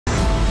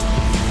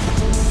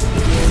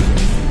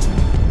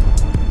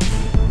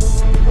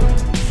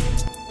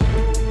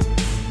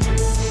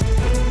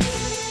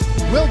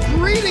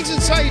Greetings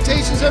and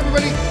salutations,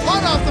 everybody.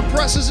 Hot off the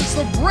presses, it's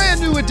the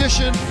brand new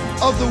edition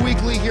of the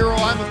Weekly Hero.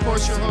 I'm, of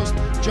course, your host,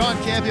 John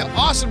Gambit.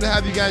 Awesome to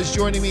have you guys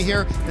joining me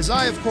here, as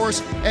I, of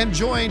course, am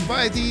joined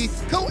by the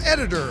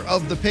co-editor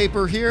of the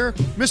paper here,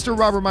 Mr.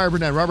 Robert Meyer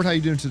Burnett. Robert, how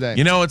you doing today?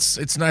 You know,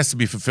 it's nice to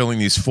be fulfilling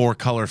these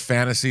four-color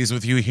fantasies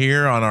with you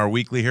here on our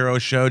Weekly Hero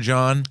show,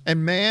 John.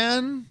 And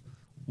man,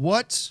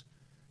 what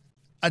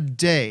a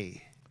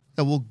day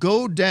that will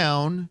go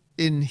down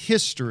in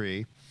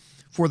history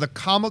for the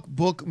comic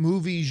book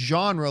movie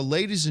genre.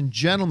 Ladies and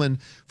gentlemen,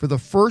 for the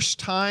first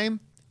time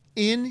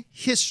in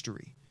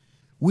history,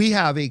 we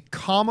have a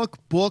comic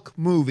book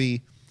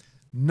movie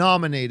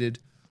nominated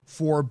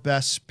for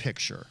Best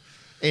Picture.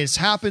 It's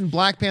happened.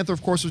 Black Panther,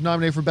 of course, was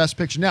nominated for Best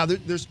Picture. Now,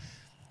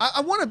 I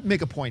want to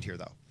make a point here,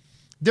 though.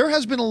 There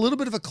has been a little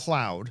bit of a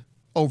cloud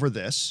over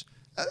this,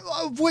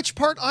 of which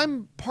part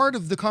I'm part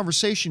of the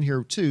conversation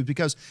here, too,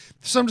 because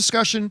some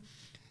discussion,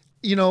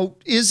 you know,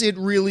 is it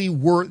really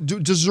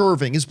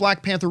deserving? Is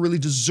Black Panther really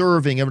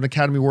deserving of an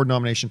Academy Award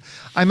nomination?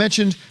 I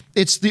mentioned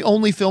it's the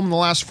only film in the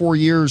last 4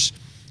 years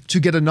to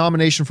get a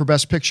nomination for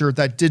Best Picture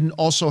that didn't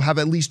also have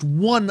at least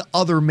one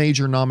other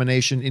major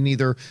nomination in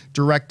either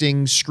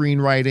directing,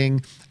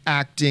 screenwriting,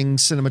 acting,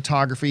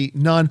 cinematography.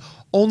 None.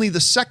 Only the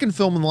second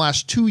film in the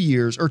last 2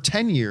 years, or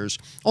 10 years.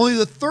 Only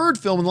the third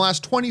film in the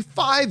last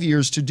 25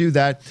 years to do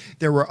that.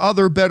 There were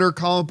other better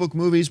comic book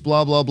movies,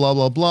 blah, blah, blah,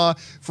 blah, blah.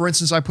 For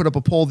instance, I put up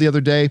a poll the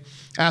other day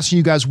asking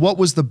you guys, what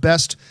was the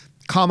best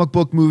comic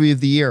book movie of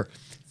the year?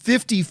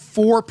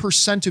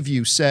 54% of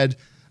you said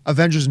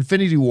Avengers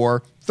Infinity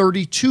War.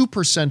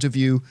 32% of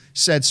you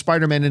said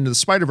Spider-Man Into the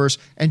Spider-Verse,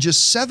 and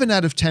just 7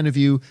 out of 10 of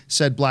you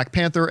said Black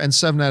Panther, and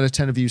 7 out of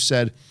 10 of you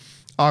said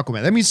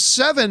Aquaman. That means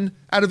 7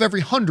 out of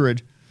every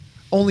 100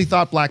 only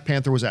thought Black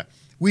Panther was that.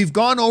 We've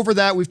gone over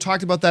that. We've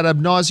talked about that ad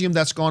nauseum.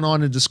 That's gone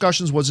on in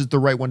discussions. Was it the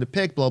right one to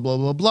pick? Blah, blah,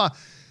 blah, blah.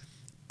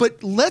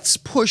 But let's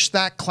push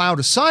that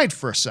cloud aside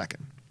for a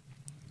second.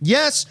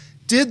 Yes,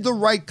 did the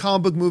right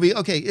comic book movie?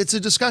 Okay, it's a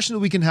discussion that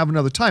we can have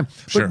another time.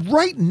 Sure. But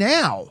right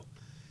now,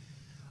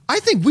 I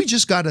think we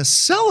just got to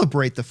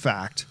celebrate the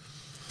fact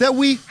that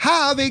we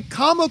have a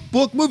comic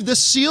book movie. The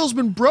seal's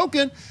been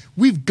broken.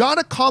 We've got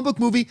a comic book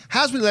movie.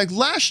 Has been, like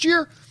last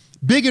year,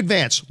 big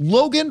advance.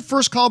 Logan,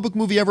 first comic book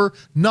movie ever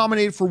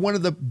nominated for one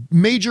of the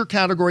major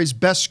categories,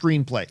 Best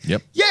Screenplay.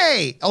 Yep.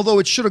 Yay! Although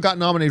it should have got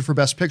nominated for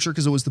Best Picture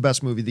because it was the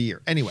best movie of the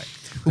year. Anyway,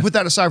 we'll put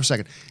that aside for a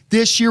second.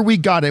 This year we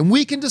got it, and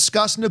we can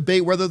discuss and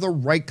debate whether the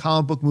right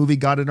comic book movie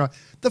got it or not.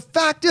 The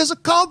fact is, a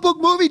comic book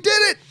movie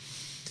did it.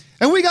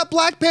 And we got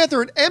Black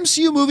Panther, an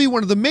MCU movie,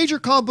 one of the major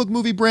comic book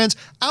movie brands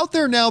out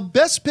there now.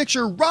 Best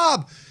Picture.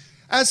 Rob,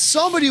 as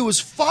somebody who has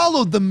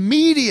followed the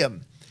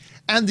medium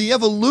and the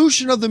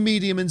evolution of the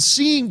medium and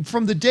seeing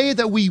from the day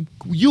that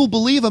you'll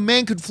believe a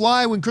man could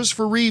fly when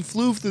Christopher Reeve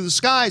flew through the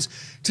skies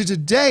to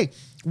today,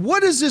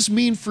 what does this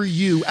mean for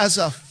you as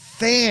a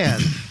fan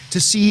to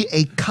see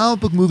a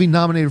comic book movie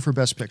nominated for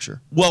Best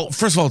Picture? Well,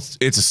 first of all,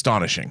 it's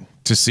astonishing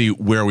to see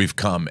where we've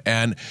come.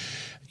 And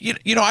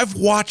you know, I've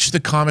watched the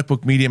comic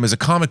book medium as a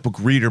comic book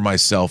reader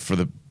myself for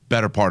the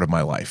better part of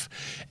my life.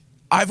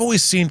 I've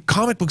always seen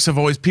comic books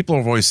people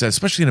have always said,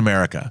 especially in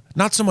America,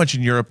 not so much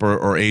in Europe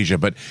or Asia,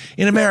 but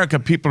in America,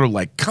 people are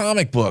like,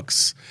 comic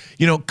books.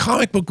 You know,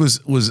 comic book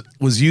was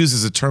used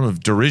as a term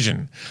of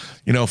derision,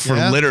 you know, for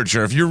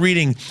literature. If you're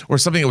reading or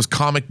something that was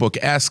comic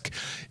book-esque,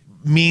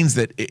 means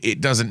that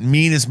it doesn't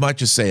mean as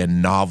much as, say, a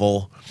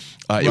novel.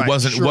 Right, it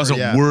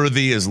wasn't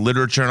worthy as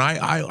literature. And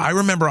I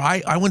remember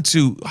I went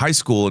to high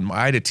school and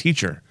I had a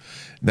teacher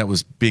that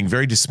was being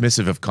very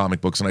dismissive of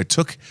comic books. And I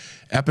took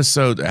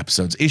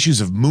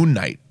issues of Moon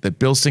Knight that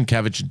Bill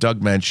Sienkiewicz and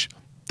Doug Mensch,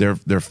 their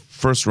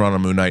first run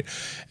on Moon Knight.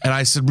 And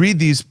I said, read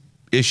these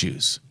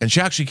issues. And she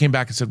actually came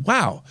back and said,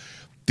 wow,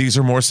 these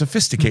are more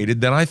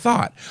sophisticated than I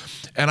thought.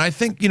 And I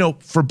think, you know,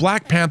 for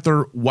Black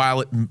Panther,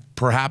 while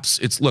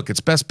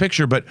it's Best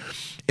Picture, but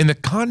in the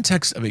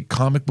context of a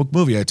comic book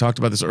movie, I talked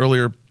about this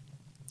earlier,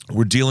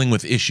 we're dealing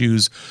with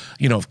issues,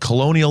 you know, of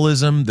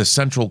colonialism, the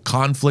central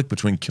conflict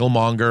between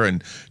Killmonger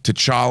and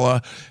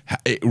T'Challa.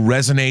 It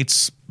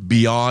resonates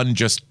beyond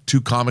just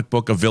two comic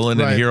book, a villain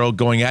and a hero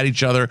going at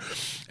each other.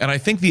 And I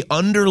think the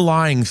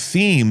underlying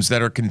themes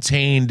that are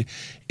contained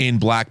in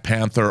Black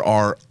Panther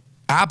are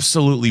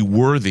absolutely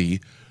worthy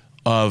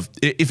of,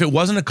 if it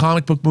wasn't a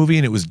comic book movie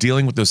and it was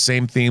dealing with those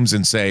same themes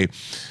and, say,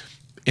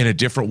 in a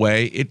different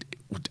way, it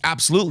would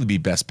absolutely be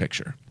Best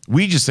Picture.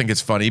 We just think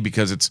it's funny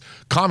because it's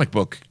comic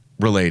book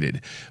related.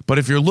 But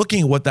if you're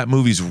looking at what that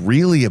movie's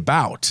really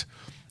about,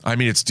 I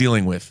mean, it's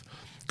dealing with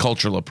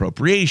cultural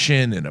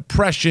appropriation and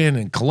oppression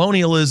and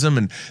colonialism,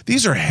 and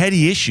these are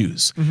heady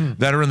issues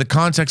that are in the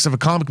context of a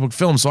comic book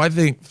film. So I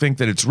think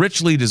that it's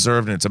richly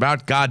deserved, and it's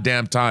about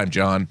goddamn time,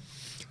 John.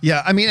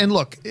 Yeah, I mean, and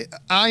look,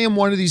 I am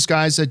one of these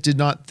guys that did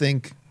not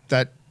think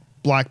that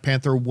Black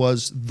Panther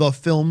was the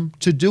film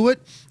to do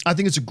it. I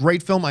think it's a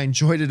great film. I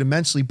enjoyed it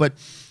immensely. But,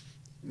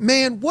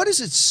 man, what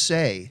does it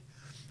say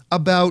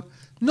about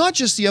not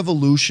just the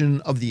evolution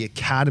of the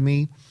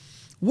Academy,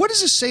 what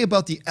does it say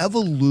about the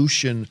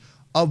evolution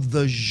of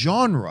the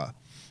genre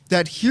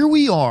that here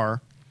we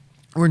are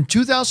We're in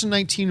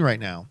 2019 right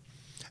now,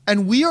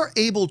 and we are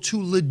able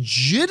to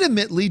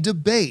legitimately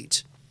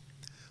debate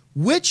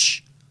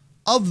which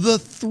of the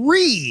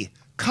 3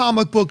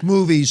 comic book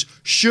movies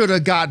should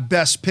have got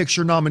Best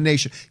Picture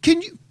nomination.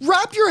 Can you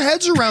wrap your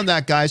heads around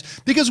that, guys?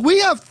 Because we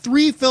have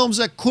 3 films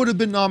that could have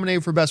been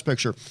nominated for Best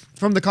Picture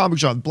from the comic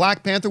genre.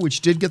 Black Panther,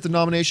 which did get the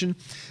nomination,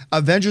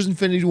 Avengers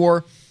Infinity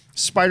War,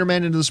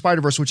 Spider-Man Into the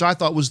Spider-Verse, which I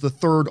thought was the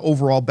 3rd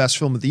overall best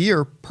film of the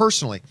year,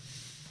 personally.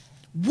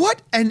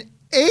 What an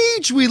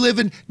age we live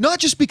in, not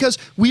just because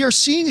we are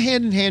seeing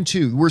hand in hand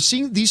too. We're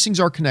seeing these things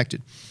are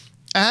connected.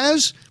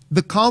 As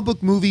the comic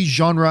book movie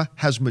genre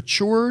has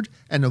matured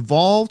and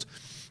evolved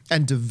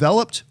and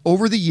developed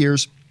over the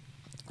years,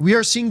 we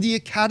are seeing the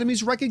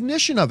Academy's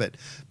recognition of it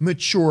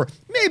mature,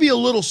 maybe a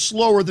little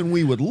slower than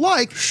we would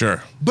like.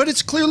 Sure. But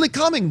it's clearly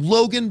coming.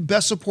 Logan,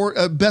 Best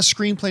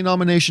Screenplay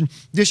nomination.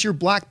 This year,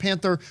 Black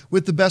Panther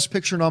with the Best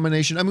Picture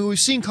nomination. I mean, we've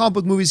seen comic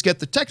book movies get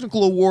the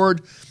technical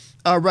award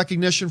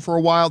recognition for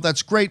a while.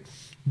 That's great.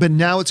 But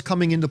now it's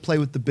coming into play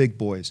with the big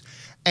boys.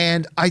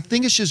 And I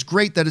think it's just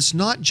great that it's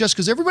not just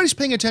because everybody's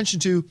paying attention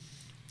to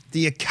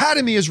the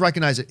Academy has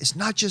recognized it. It's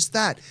not just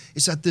that.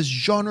 It's that this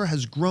genre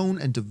has grown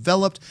and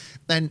developed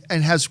and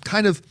has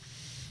kind of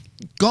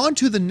gone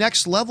to the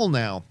next level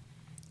now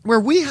where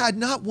we had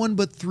not 1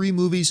 but 3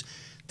 movies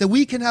that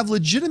we can have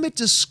legitimate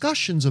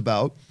discussions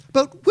about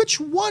which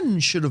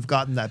one should have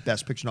gotten that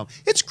Best Picture nom.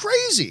 It's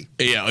crazy.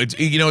 Yeah,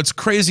 it's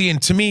crazy.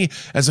 And to me,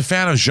 as a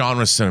fan of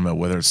genre cinema,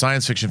 whether it's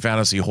science fiction,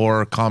 fantasy,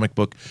 horror, comic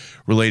book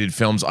related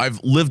films, I've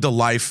lived a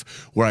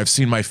life where I've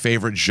seen my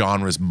favorite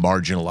genres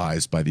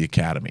marginalized by the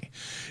Academy.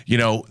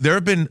 There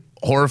have been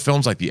horror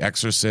films like The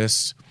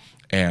Exorcist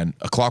and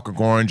A Clockwork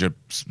Orange, a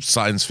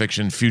science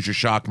fiction future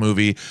shock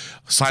movie.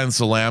 Silence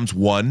of the Lambs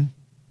won.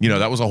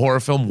 That was a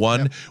horror film.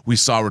 Yep. We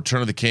saw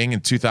Return of the King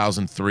in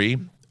 2003.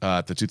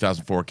 At the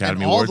 2004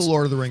 Academy Awards. Awards. All the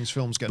Lord of the Rings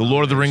films get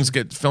Lord of the Rings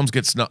films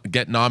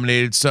get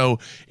nominated. So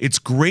it's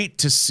great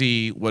to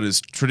see what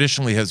is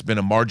traditionally has been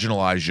a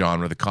marginalized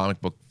genre, the comic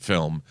book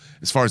film,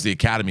 as far as the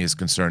Academy is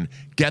concerned,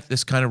 get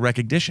this kind of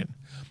recognition.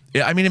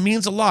 I mean, it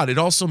means a lot. It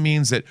also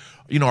means that,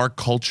 our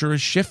culture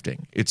is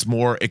shifting. It's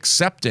more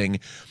accepting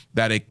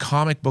that a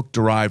comic book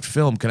derived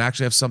film can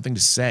actually have something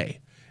to say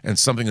and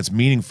something that's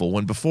meaningful,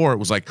 when before it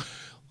was like,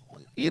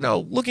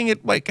 looking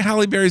at like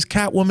Halle Berry's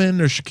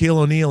Catwoman or Shaquille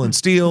O'Neal and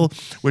Steel,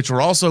 which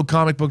were also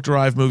comic book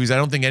derived movies. I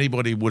don't think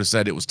anybody would have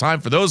said it was time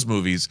for those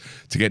movies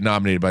to get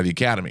nominated by the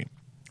Academy.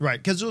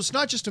 Right, because it's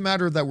not just a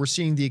matter that we're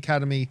seeing the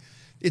Academy,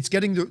 it's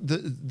getting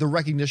the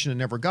recognition it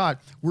never got.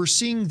 We're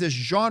seeing this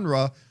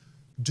genre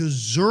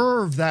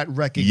deserve that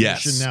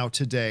recognition now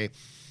today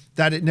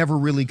that it never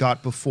really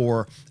got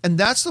before. And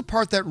that's the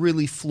part that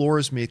really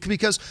floors me,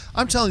 because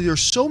I'm telling you,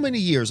 there's so many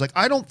years. Like,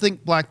 I don't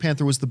think Black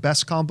Panther was the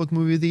best comic book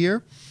movie of the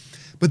year,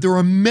 but there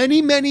were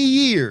many, many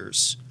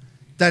years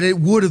that it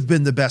would have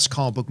been the best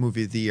comic book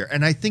movie of the year.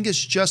 And I think it's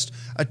just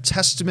a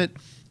testament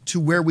to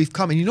where we've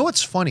come. And you know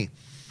what's funny?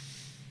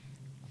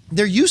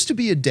 There used to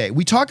be a day,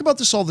 we talk about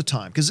this all the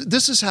time, because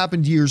this has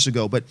happened years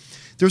ago, but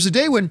there was a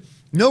day when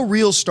no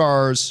real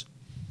stars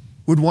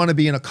would want to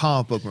be in a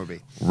comic book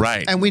movie.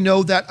 Right. And we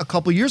know that a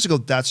couple years ago,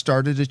 that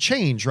started to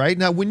change, right?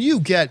 Now, when you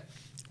get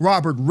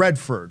Robert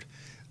Redford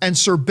and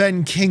Sir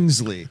Ben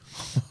Kingsley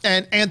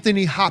and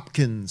Anthony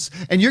Hopkins,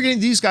 and you're getting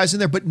these guys in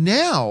there. But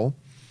now,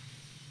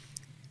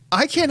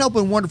 I can't help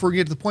but wonder if we're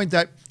getting to the point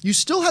that you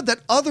still have that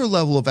other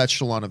level of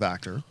echelon of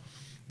actor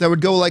that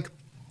would go like,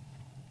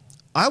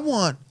 I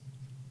want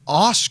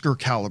Oscar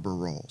caliber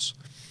roles.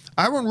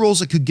 I want roles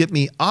that could get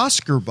me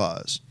Oscar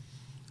buzz.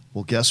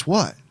 Well, guess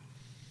what?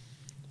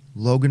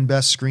 Logan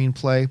Best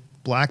Screenplay,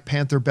 Black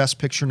Panther Best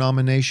Picture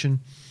nomination.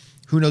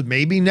 Who knows?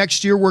 Maybe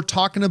next year we're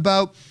talking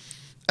about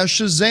a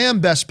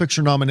Shazam Best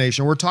Picture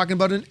nomination. We're talking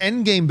about an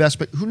Endgame Best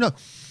Picture. Who knows?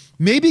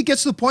 Maybe it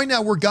gets to the point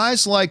now where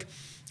guys like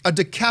a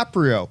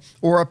DiCaprio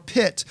or a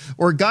Pitt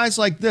or guys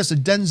like this, a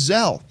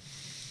Denzel,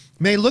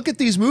 may look at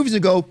these movies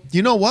and go,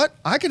 you know what?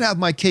 I can have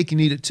my cake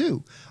and eat it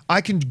too. I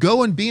can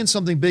go and be in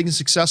something big and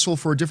successful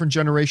for a different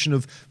generation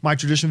of my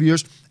tradition of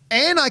viewers,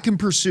 and I can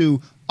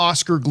pursue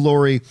Oscar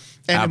glory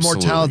and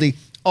immortality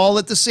all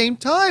at the same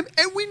time.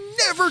 And we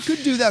never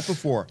could do that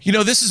before. You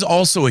know, this is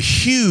also a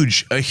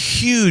huge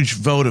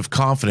vote of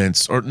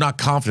confidence, or not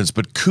confidence,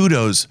 but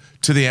kudos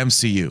to the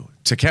MCU,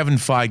 to Kevin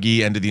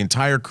Feige and to the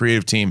entire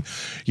creative team.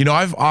 You know,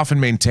 I've often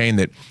maintained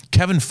that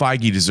Kevin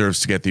Feige deserves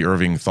to get the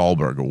Irving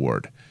Thalberg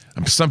Award.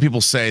 Some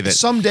people say that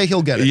someday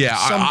he'll get it.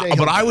 Yeah,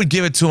 but I would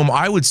give it to him.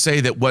 I would say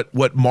that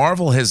what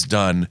Marvel has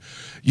done,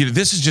 you know,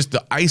 this is just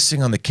the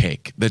icing on the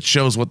cake that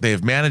shows what they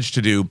have managed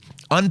to do.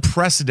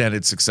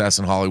 Unprecedented success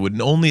in Hollywood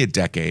in only a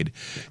decade,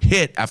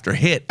 hit after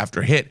hit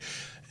after hit.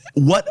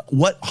 What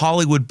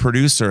Hollywood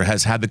producer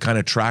has had the kind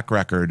of track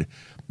record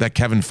that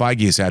Kevin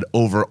Feige has had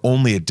over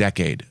only a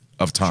decade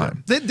of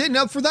time? Sure.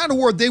 Now, for that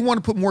award, they want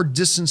to put more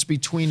distance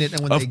between it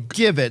and when they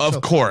give it. Of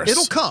course,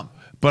 it'll come.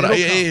 But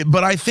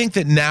I think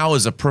that now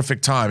is a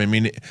perfect time. I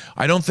mean,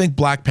 I don't think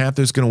Black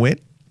Panther is going to win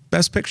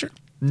Best Picture.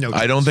 No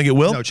chance. I don't think it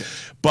will. No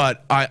chance.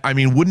 But I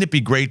mean, wouldn't it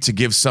be great to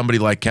give somebody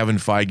like Kevin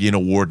Feige an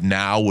award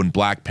now when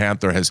Black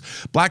Panther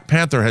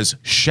has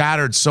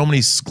shattered so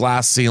many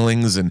glass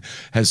ceilings and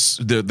has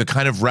the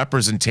kind of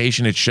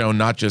representation it's shown,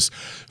 not just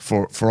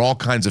for all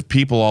kinds of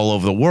people all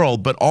over the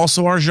world, but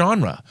also our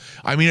genre.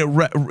 I mean,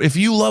 if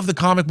you love the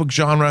comic book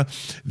genre,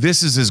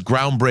 this is as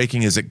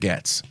groundbreaking as it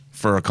gets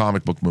for a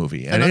comic book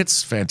movie, and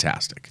it's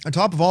fantastic. On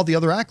top of all the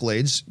other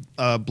accolades,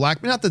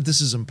 not that this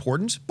is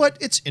important, but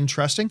it's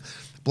interesting.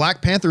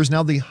 Black Panther is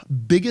now the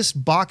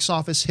biggest box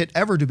office hit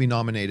ever to be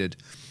nominated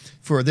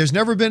for. There's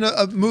never been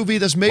a movie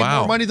that's made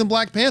more money than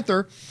Black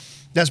Panther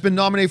that's been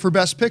nominated for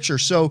Best Picture.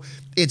 So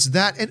it's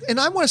that, and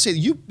I want to say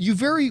you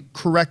very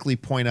correctly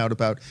point out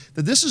about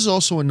that this is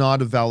also a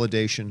nod of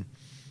validation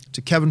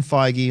to Kevin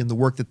Feige and the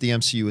work that the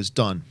MCU has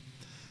done.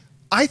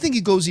 I think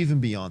it goes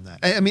even beyond that.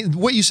 I mean,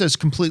 what you said is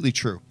completely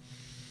true.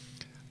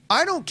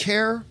 I don't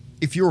care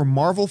if you're a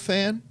Marvel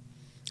fan.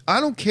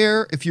 I don't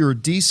care if you're a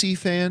DC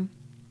fan.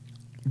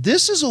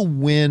 This is a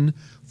win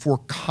for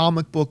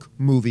comic book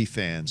movie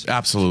fans.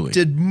 Absolutely.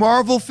 Did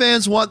Marvel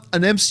fans want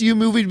an MCU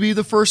movie to be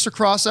the first to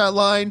cross that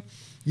line?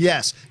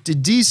 Yes.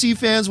 Did DC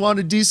fans want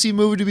a DC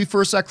movie to be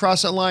first to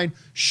cross that line?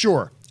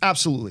 Sure.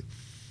 Absolutely.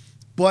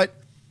 But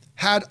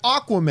had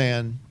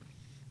Aquaman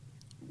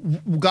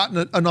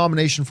gotten a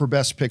nomination for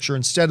Best Picture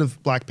instead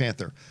of Black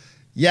Panther,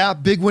 yeah,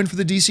 big win for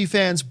the DC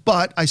fans,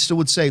 but I still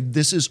would say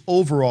this is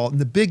overall, in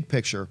the big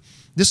picture,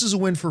 this is a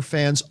win for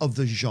fans of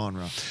the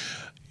genre.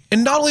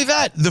 And not only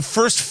that, the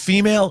first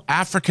female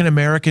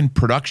African-American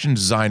production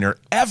designer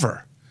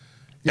ever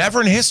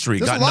in history.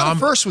 There's a lot of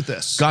firsts with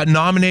this. Got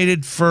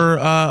nominated for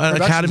an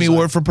Academy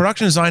Award for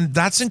production design.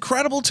 That's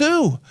incredible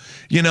too,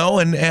 you know.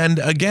 And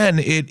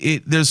again,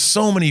 there's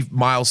so many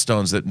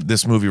milestones that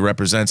this movie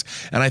represents,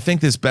 and I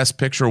think this Best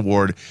Picture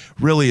award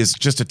really is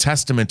just a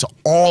testament to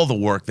all the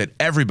work that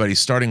everybody,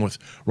 starting with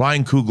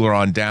Ryan Coogler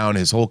on down,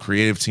 his whole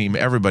creative team,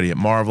 everybody at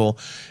Marvel.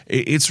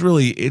 It's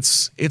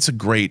a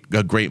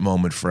great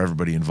moment for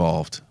everybody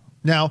involved.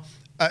 Now,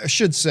 I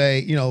should say,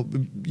 you know,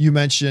 you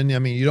mentioned, I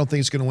mean, you don't think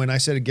it's going to win. I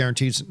said it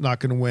guarantees it's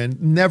not going to win.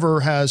 Never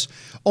has,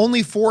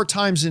 only 4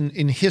 times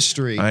in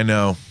history. I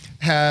know.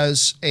 In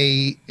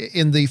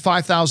the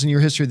 5,000-year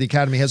history of the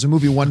Academy, has a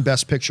movie won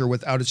Best Picture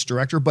without its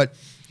director, but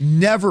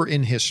never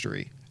in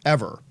history,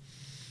 ever,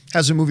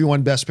 has a movie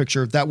won Best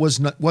Picture that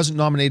wasn't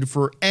nominated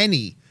for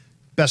any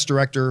Best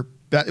Director.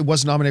 It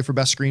wasn't nominated for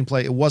Best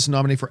Screenplay. It wasn't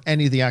nominated for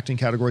any of the acting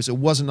categories. It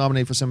wasn't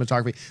nominated for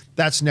cinematography.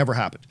 That's never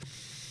happened.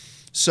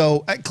 So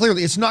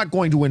clearly it's not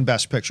going to win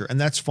Best Picture,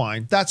 and that's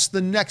fine. That's the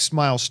next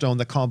milestone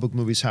that comic book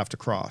movies have to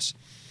cross.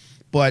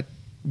 But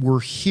we're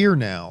here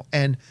now,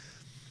 and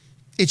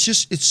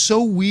it's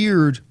so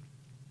weird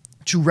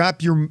to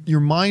wrap your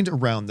mind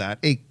around that.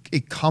 A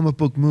comic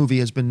book movie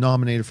has been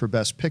nominated for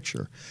Best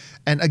Picture.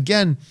 And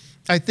again,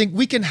 I think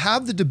we can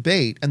have the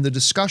debate and the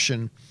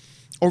discussion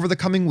over the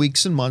coming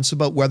weeks and months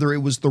about whether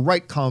it was the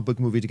right comic book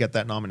movie to get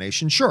that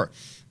nomination. Sure.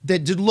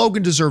 Did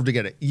Logan deserve to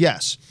get it?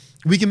 Yes.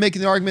 We can make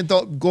the argument,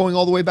 though, going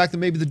all the way back, that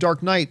maybe The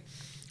Dark Knight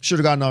should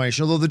have got a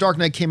nomination, although The Dark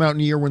Knight came out in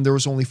a year when there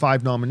was only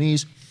 5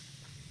 nominees.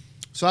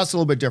 So that's a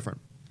little bit different.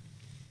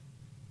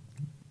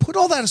 Put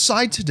all that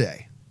aside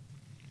today.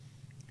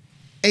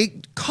 A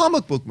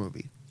comic book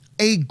movie,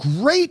 a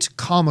great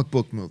comic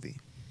book movie,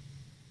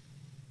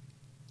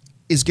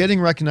 is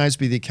getting recognized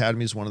by the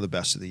Academy as one of the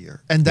best of the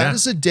year. And that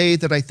is a day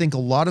that I think a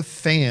lot of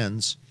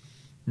fans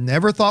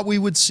never thought we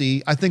would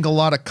see. I think a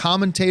lot of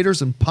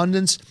commentators and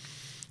pundits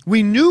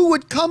we knew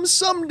would come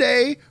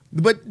someday,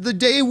 but the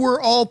day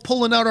we're all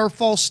pulling out our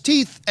false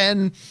teeth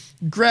and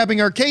grabbing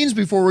our canes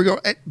before we go.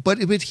 But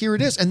here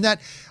it is. And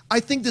that, I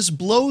think this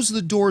blows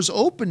the doors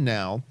open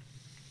now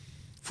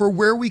for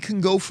where we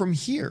can go from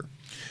here.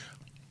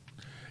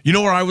 You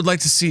know where I would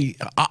like to see?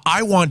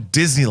 I want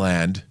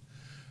Disneyland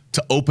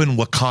to open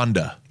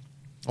Wakanda.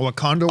 A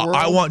Wakanda world?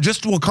 I want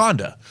just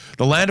Wakanda,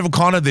 the land of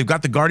Wakanda. They've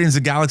got the Guardians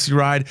of the Galaxy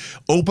ride.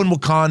 Open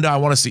Wakanda. I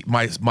want to see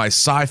my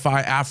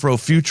sci-fi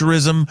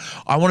Afrofuturism.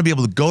 I want to be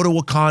able to go to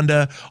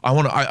Wakanda. I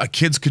want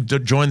kids could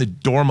join the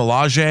Dora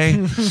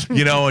Milaje,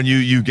 you know, and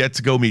you get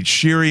to go meet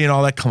Shiri and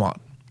all that. Come on.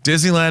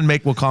 Disneyland,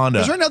 make Wakanda.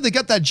 Because right now they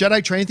got that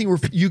Jedi training thing where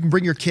you can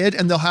bring your kid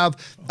and they'll have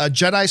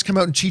Jedis come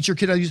out and teach your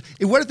kid how to use.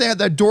 What if they had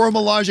that Dora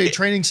Milaje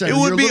training center? It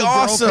would be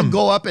awesome. Girl can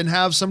go up and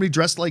have somebody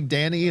dressed like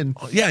Danny and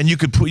and you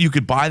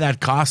could buy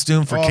that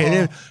costume for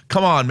kids.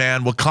 Come on,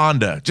 man,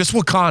 Wakanda, just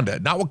Wakanda,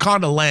 not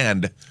Wakanda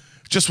Land,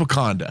 just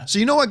Wakanda. So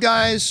you know what,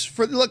 guys?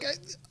 Look,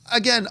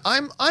 again,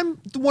 I'm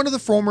one of the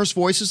foremost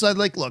voices. I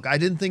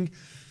didn't think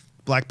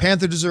Black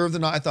Panther deserved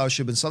it. I thought it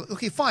should have been something.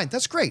 Okay, fine,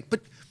 that's great, but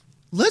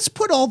let's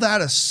put all that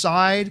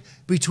aside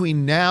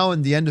between now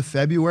and the end of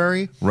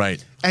February.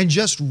 Right. And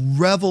just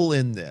revel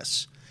in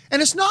this.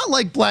 And it's not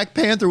like Black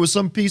Panther was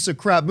some piece of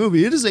crap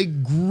movie. It is a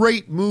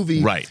great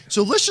movie. Right.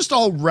 So let's just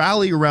all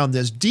rally around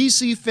this.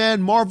 DC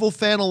fan, Marvel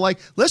fan alike,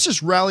 let's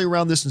just rally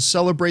around this and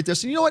celebrate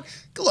this. And you know what?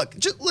 Look,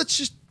 let's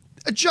just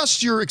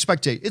adjust your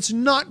expectation. It's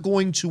not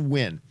going to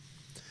win.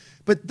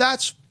 But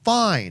that's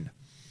fine.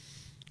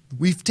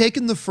 We've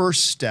taken the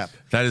first step.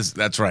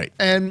 That's right.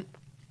 And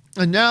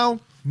now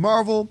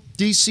Marvel,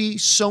 DC,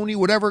 Sony,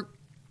 whatever,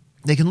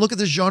 they can look at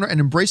this genre and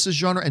embrace this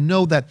genre and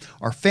know that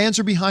our fans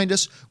are behind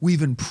us.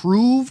 We've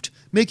improved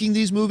making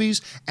these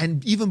movies,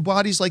 and even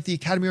bodies like the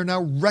Academy are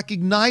now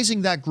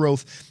recognizing that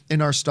growth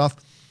in our stuff,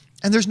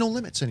 and there's no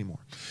limits anymore.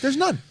 There's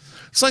none.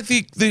 It's like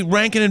the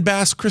Rankin and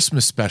Bass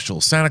Christmas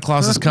special. Santa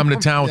Claus is coming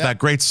to town with that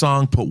great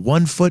song, put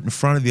one foot in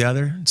front of the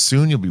other, and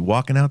soon you'll be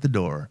walking out the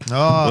door.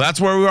 Well,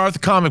 that's where we are with the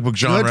comic book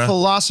genre. Good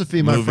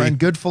philosophy, my friend.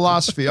 Good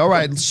philosophy. All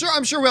right.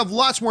 I'm sure we have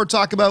lots more to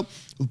talk about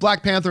with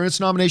Black Panther and its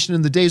nomination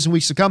in the days and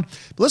weeks to come.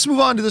 But let's move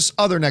on to this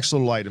other next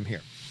little item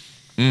here.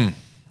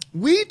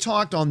 We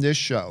talked on this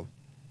show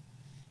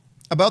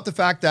about the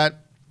fact that,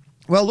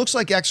 well, it looks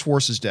like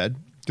X-Force is dead,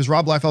 because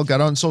Rob Liefeld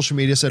got on social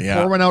media, said,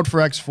 pour one out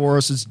for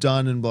X-Force, it's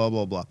done, and blah,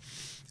 blah, blah.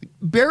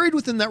 Buried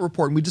within that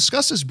report, and we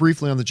discussed this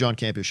briefly on the John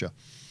Campea show,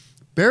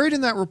 buried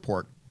in that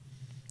report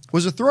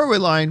was a throwaway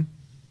line,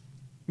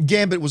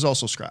 Gambit was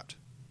also scrapped.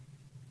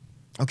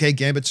 Okay,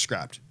 Gambit's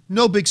scrapped.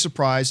 No big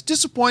surprise.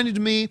 Disappointed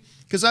to me,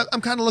 because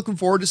I'm kind of looking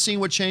forward to seeing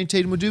what Channing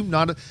Tatum would do.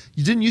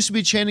 You didn't used to be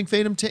a Channing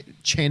Tatum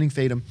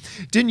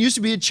didn't used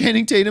to be a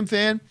Channing Tatum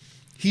fan.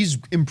 He's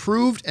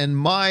improved, and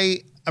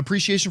my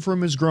appreciation for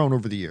him has grown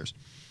over the years.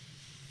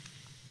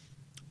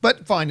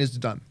 But fine, it's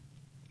done.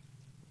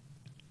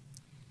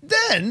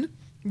 Then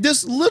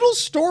this little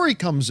story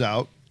comes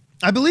out,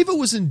 I believe it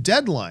was in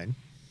Deadline,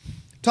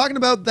 talking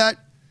about that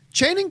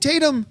Channing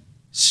Tatum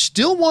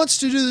still wants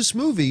to do this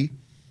movie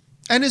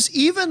and is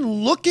even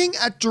looking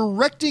at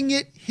directing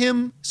it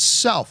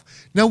himself.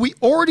 Now, we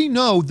already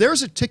know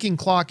there's a ticking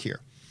clock here.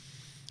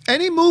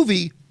 Any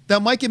movie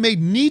that might get made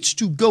needs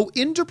to go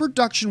into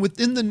production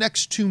within the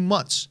next 2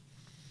 months.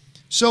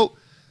 So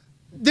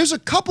there's a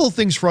couple of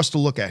things for us to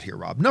look at here,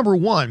 Rob. Number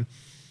one,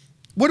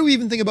 what do we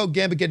even think about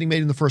Gambit getting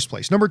made in the first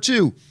place? Number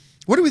two,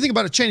 what do we think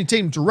about a Channing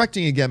Tatum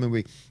directing a Gambit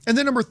movie? And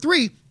then number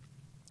three,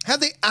 have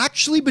they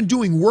actually been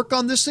doing work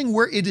on this thing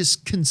where it is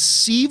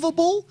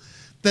conceivable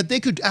that they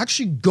could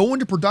actually go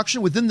into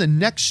production within the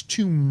next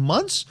 2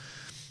 months?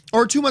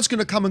 Or are 2 months going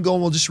to come and go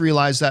and we'll just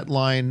realize that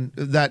line,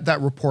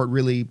 that report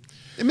really,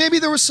 maybe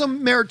there was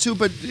some merit to it,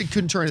 but it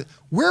couldn't turn it.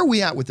 Where are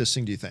we at with this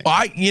thing, do you think?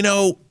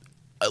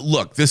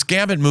 Look, this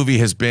Gambit movie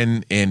has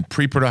been in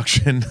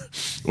pre-production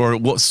or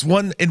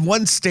in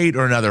one state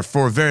or another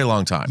for a very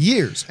long time.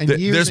 Years and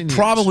years. There's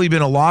probably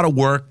been a lot of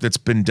work that's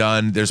been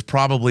done. There's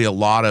probably a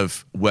lot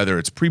of, whether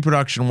it's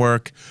pre-production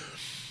work,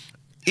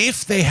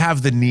 if they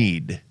have the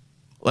need,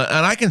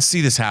 and I can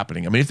see this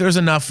happening. I mean, if there's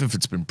enough, if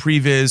it's been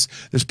previs,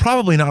 there's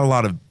probably not a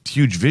lot of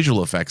huge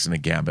visual effects in a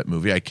Gambit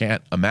movie. I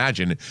can't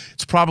imagine.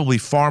 It's probably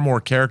far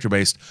more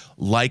character-based,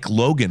 like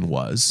Logan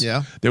was.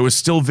 Yeah. There was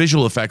still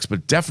visual effects,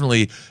 but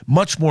definitely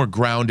much more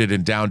grounded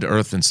and down to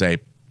earth than, say,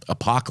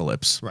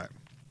 Apocalypse. Right.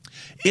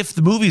 If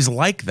the movie's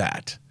like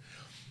that,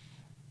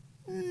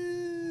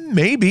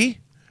 maybe.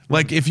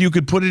 Like, if you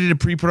could put it into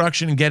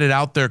pre-production and get it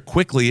out there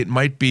quickly, it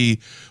might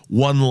be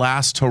one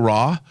last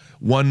hurrah,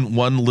 one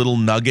little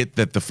nugget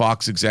that the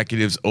Fox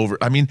executives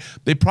I mean,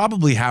 they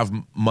probably have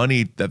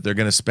money that they're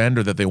going to spend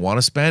or that they want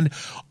to spend.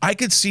 I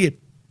could see it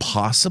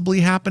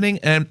possibly happening.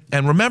 And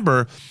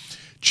remember,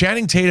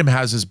 Channing Tatum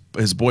has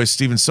his boy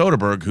Steven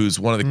Soderbergh, who's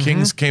one of the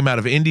kings, came out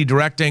of indie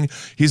directing.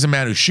 He's a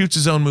man who shoots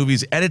his own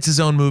movies, edits his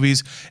own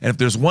movies, and if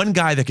there's one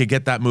guy that could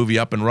get that movie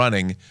up and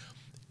running,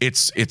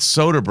 it's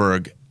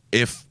Soderbergh.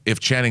 If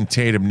Channing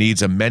Tatum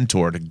needs a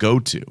mentor to go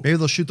to, maybe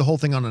they'll shoot the whole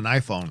thing on an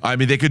iPhone. I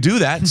mean, they could do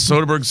that.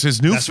 Soderbergh's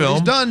his new film. What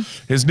he's done.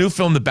 His new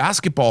film, the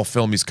basketball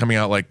film, he's coming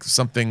out like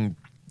something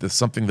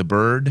the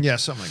bird. Yeah,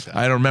 something like that.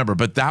 I don't remember,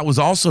 but that was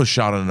also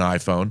shot on an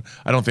iPhone.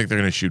 I don't think they're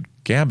going to shoot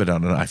Gambit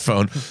on an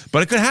iPhone,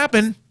 but it could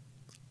happen.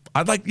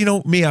 I'd like,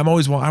 me. I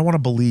want to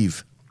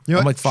believe.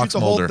 I'm like Fox Shoot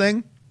the Mulder. whole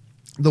thing.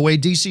 The way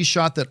DC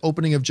shot that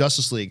opening of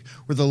Justice League,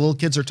 where the little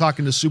kids are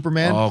talking to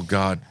Superman. Oh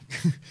God!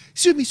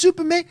 Excuse me,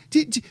 Superman.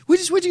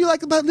 What do you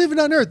like about living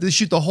on Earth? They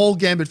shoot the whole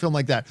Gambit film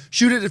like that.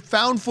 Shoot it at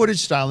found footage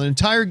style. An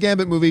entire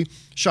Gambit movie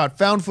shot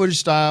found footage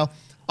style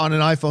on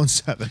an iPhone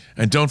 7.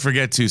 And don't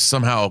forget to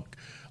somehow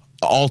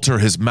alter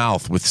his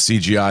mouth with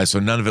CGI so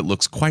none of it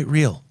looks quite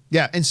real.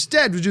 Yeah.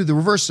 Instead, we do the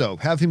reverse though.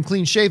 Have him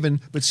clean shaven,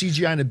 but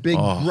CGI in a big,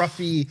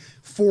 gruffy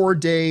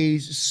 4-day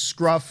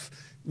scruff.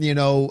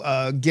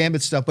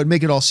 Gambit stuff, but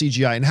make it all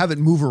CGI and have it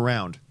move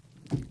around.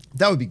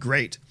 That would be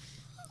great.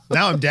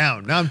 Now I'm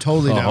down. Now I'm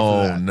totally down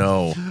for that. Oh,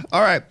 no.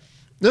 All right.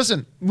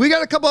 Listen, we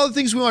got a couple other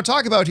things we want to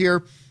talk about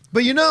here,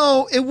 but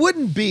it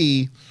wouldn't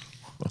be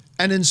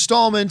an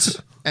installment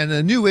and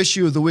a new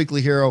issue of the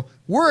Weekly Hero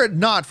were it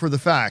not for the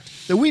fact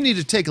that we need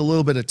to take a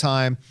little bit of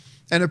time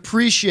and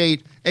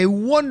appreciate a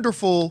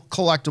wonderful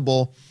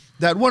collectible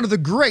that one of the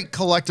great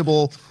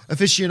collectible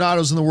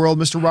aficionados in the world,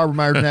 Mr. Robert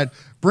Meyer,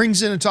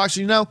 brings in and talks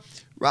to you.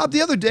 Rob,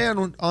 the other day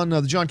on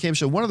the John Campea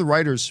show, one of the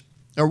writers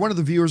or one of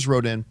the viewers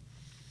wrote in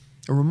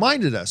and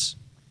reminded us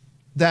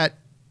that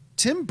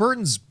Tim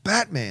Burton's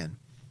Batman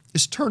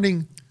is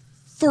turning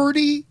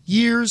 30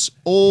 years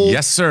old.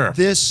 Yes, sir.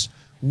 This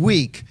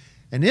week.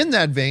 And in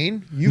that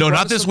vein,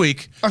 not this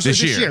week.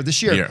 This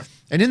year. Yeah.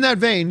 And in that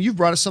vein, you've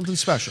brought us something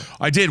special.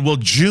 I did. Well,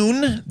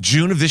 June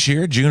of this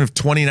year, June of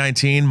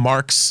 2019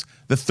 marks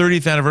the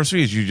 30th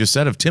anniversary, as you just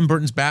said, of Tim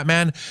Burton's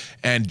Batman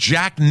and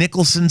Jack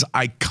Nicholson's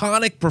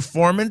iconic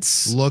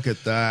performance. Look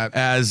at that.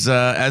 As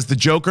the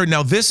Joker.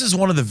 Now, this is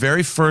one of the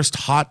very first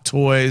Hot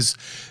Toys.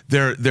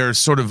 They're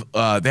sort of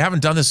they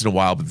haven't done this in a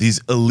while, but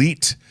these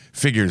elite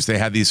figures. They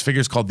had these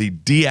figures called the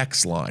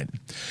DX line,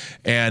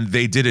 and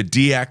they did a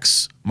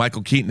DX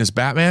Michael Keaton as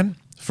Batman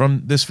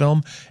from this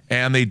film,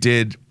 and they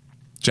did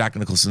Jack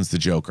Nicholson's The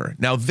Joker.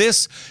 Now,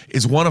 this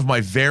is one of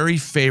my very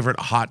favorite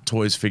Hot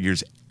Toys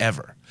figures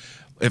ever.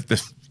 If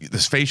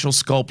this facial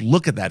sculpt,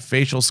 look at that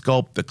facial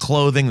sculpt, the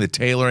clothing, the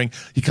tailoring.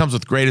 He comes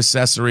with great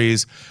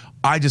accessories.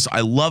 I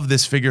love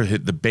this figure.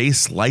 The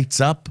base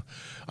lights up.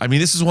 I mean,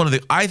 this is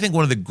I think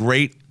one of the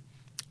great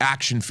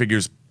action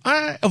figures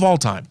of all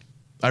time.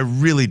 I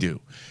really do.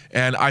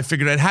 And I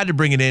figured I had to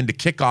bring it in to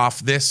kick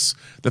off the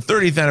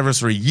 30th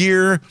anniversary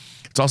year.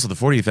 It's also the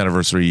 40th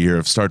anniversary year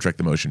of Star Trek: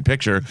 The Motion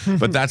Picture,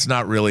 but that's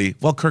not really,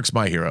 well, Kirk's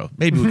my hero.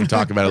 Maybe we can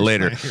talk about it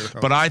later.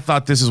 But I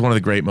thought this is one of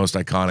the great, most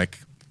iconic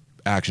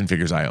action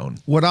figures I own.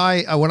 What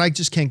I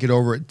just can't get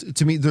over it,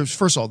 to me,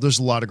 first of all, there's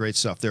a lot of great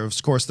stuff. There's,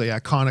 of course, the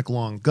iconic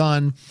long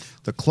gun.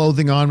 The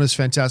clothing on him is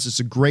fantastic. It's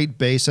a great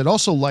base. It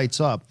also lights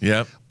up.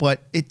 Yep.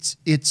 But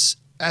it's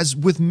as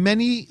with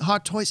many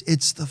Hot Toys,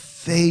 it's the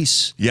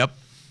face. Yep.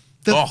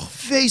 The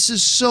face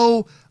is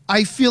so,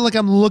 I feel like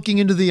I'm looking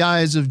into the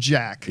eyes of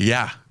Jack.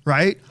 Yeah.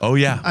 Right? Oh,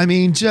 yeah. I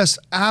mean, just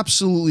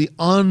absolutely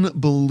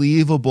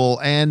unbelievable.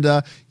 And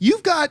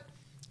you've got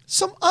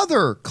some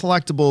other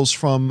collectibles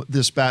from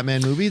this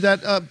Batman movie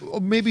that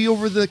maybe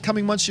over the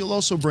coming months you'll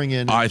also bring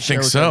in. And I share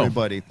think with so.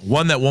 Everybody.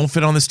 One that won't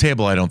fit on this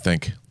table, I don't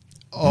think.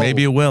 Oh.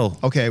 Maybe it will.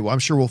 Okay, well, I'm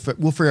sure we'll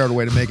figure out a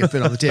way to make it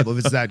fit on the table if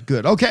it's that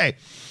good. Okay,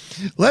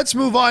 let's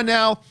move on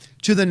now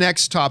to the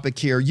next topic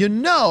here. You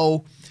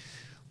know,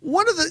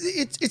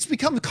 it's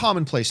become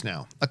commonplace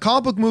now. A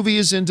comic book movie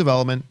is in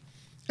development,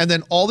 and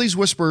then all these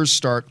whispers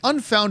start,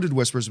 unfounded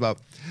whispers about,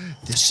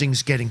 this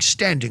thing's getting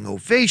standing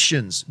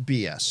ovations,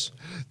 BS.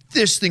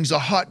 This thing's a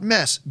hot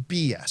mess,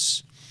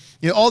 BS.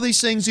 You know, all these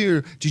things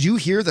here. Did you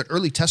hear that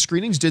early test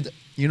screenings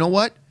you know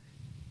what?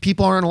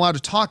 People aren't allowed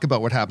to talk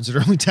about what happens at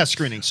early test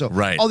screenings. So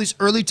all these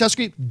early test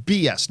screenings,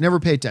 BS, never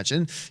pay attention.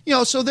 And, you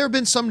know, so there have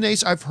been some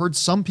days I've heard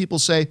some people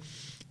say,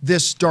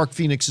 this Dark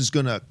Phoenix is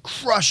going to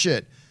crush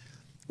it.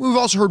 We've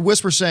also heard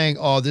whispers saying,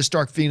 oh, this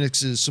Dark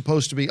Phoenix is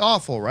supposed to be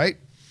awful, right?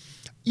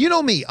 You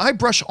know me, I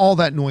brush all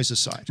that noise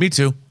aside. Me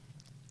too.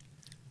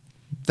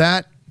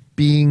 That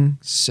being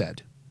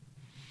said,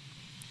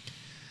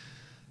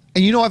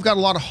 and you know I've got a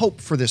lot of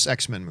hope for this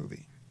X-Men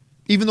movie,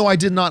 even though I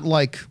did not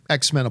like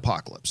X-Men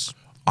Apocalypse.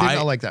 Did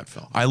not like that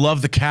film. I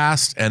love the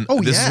cast, and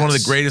this is one of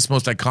the greatest,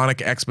 most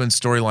iconic X-Men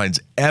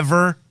storylines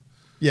ever.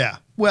 Yeah.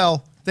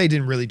 Well, they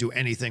didn't really do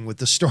anything with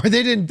the story.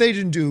 They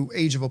didn't do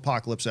Age of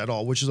Apocalypse at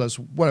all, which is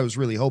what I was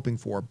really hoping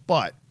for.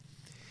 But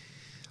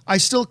I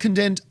still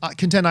contend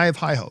I have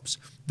high hopes.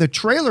 The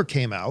trailer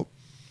came out.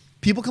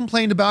 People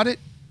complained about it,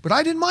 but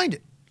I didn't mind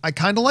it. I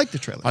kind of liked the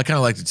trailer. I kind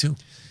of liked it too.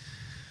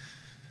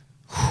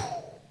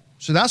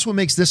 So that's what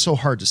makes this so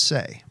hard to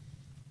say.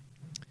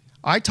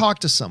 I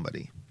talked to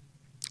somebody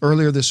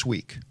earlier this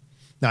week.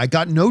 Now, I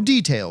got no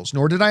details,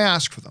 nor did I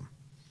ask for them.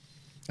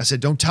 I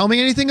said, don't tell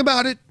me anything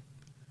about it.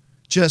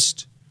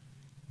 Just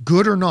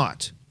good or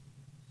not.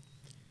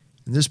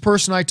 And this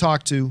person I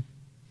talked to,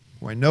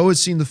 who I know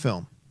has seen the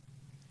film,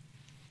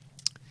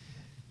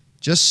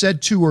 just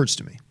said 2 words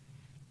to me.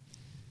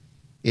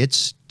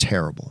 It's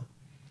terrible.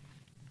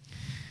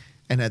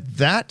 And at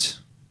that,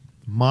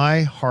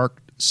 my heart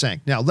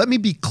sank. Now, let me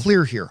be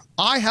clear here.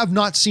 I have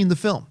not seen the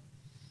film.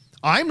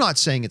 I'm not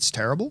saying it's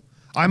terrible.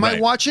 I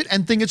might watch it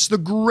and think it's the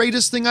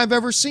greatest thing I've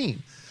ever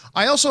seen.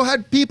 I also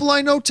had people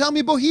I know tell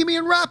me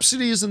Bohemian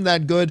Rhapsody isn't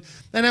that good.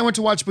 And I went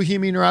to watch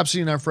Bohemian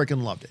Rhapsody and I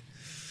freaking loved it.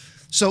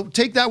 So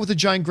take that with a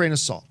giant grain of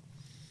salt.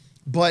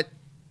 But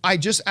I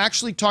just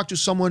actually talked to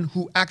someone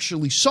who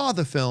actually saw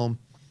the film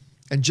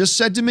and just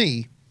said to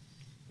me,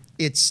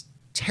 it's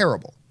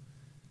terrible.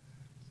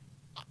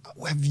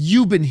 Have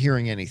you been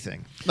hearing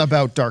anything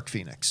about Dark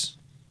Phoenix?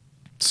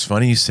 It's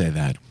funny you say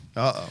that.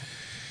 Uh-oh.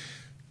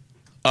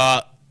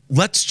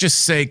 Let's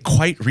just say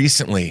quite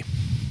recently,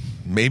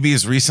 maybe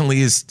as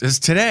recently as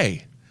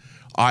today,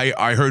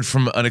 I heard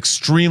from an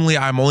extremely,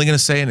 I'm only going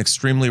to say an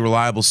extremely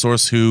reliable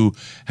source who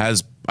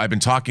I've been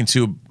talking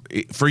to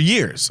for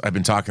years. I've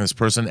been talking to this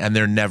person and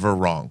they're never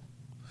wrong.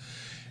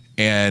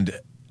 And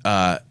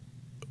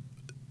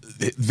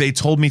they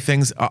told me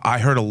things. I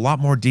heard a lot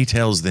more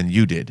details than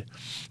you did.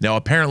 Now,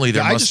 apparently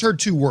I just heard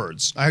 2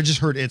 words. I just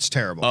heard it's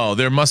terrible. Oh,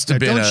 there must have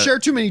been Don't share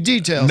too many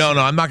details. No,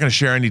 I'm not going to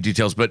share any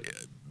details, but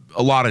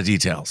a lot of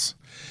details.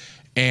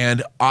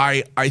 And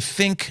I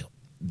think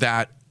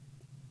that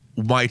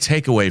my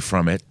takeaway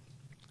from it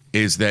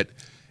is that,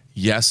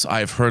 yes,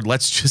 I've heard,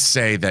 let's just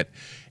say that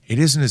it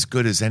isn't as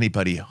good as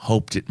anybody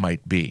hoped it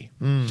might be.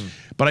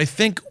 But I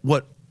think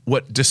what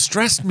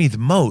distressed me the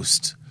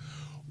most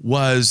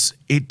was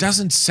it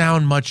doesn't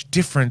sound much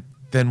different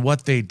than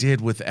what they did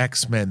with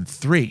X-Men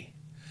 3.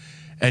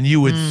 And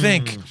you would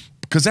think,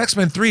 because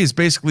X-Men 3 is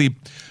basically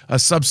a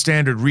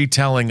substandard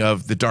retelling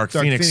of the Dark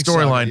Phoenix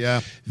storyline. Yeah.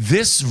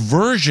 This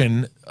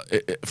version,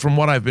 from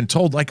what I've been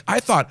told, like I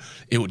thought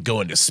it would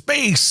go into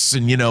space,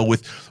 and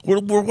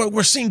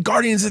we're seeing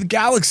Guardians of the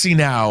Galaxy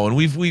now, and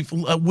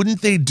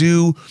wouldn't they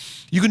do?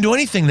 You can do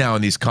anything now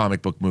in these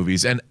comic book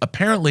movies, and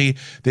apparently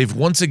they've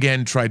once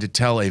again tried to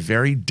tell a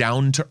very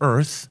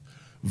down-to-earth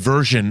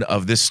version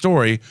of this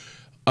story,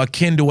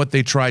 akin to what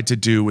they tried to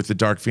do with the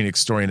Dark Phoenix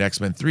story in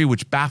X-Men 3,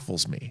 which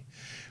baffles me.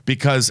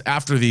 Because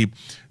after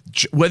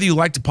whether you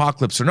liked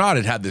Apocalypse or not,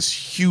 it had this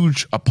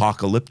huge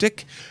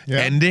apocalyptic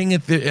ending.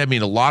 I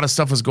mean, a lot of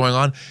stuff was going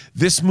on.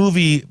 This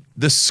movie,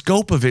 the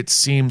scope of it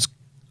seems,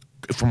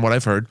 from what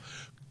I've heard,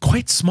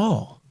 quite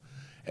small.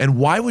 And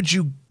why would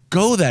you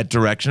go that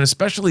direction?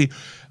 Especially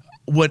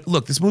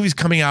look, this movie's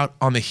coming out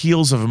on the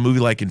heels of a movie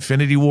like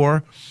Infinity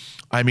War.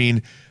 I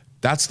mean,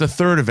 that's the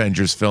third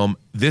Avengers film.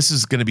 This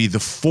is going to be the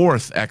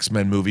fourth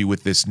X-Men movie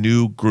with this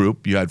new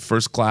group. You had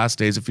First Class,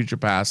 Days of Future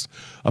Past,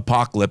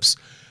 Apocalypse.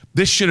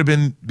 This should have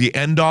been the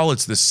end all.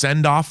 It's the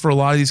send off for a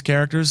lot of these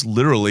characters,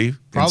 literally,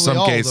 probably in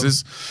some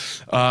cases.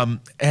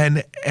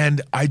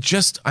 And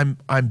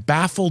I'm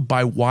baffled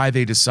by why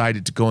they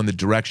decided to go in the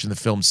direction the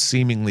film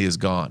seemingly has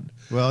gone.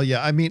 Well,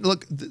 yeah. I mean,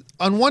 look,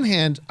 on one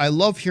hand, I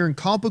love hearing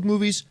comic book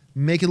movies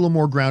make it a little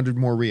more grounded,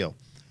 more real,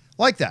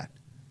 like that.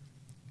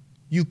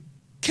 You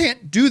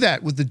can't do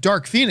that with the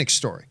Dark Phoenix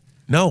story.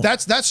 No.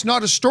 That's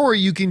not a story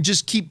you can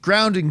just keep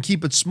grounded and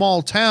keep it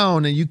small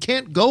town, and you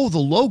can't go the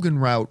Logan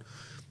route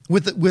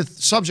with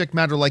subject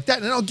matter like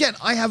that. And again,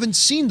 I haven't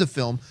seen the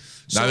film.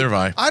 So neither have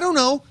I. I don't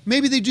know.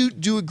 Maybe they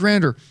do it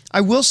grander.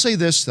 I will say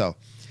this, though.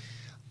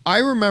 I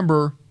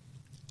remember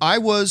I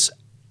was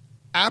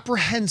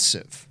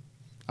apprehensive.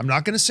 I'm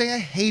not going to say I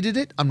hated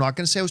it. I'm not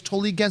going to say I was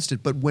totally against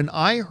it. But when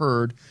I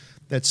heard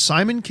that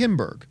Simon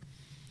Kinberg,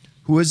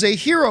 who is a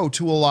hero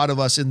to a lot of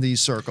us in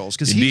these circles,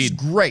 because he's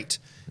great.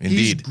 Indeed.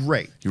 He's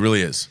great. He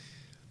really is.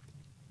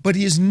 But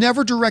he has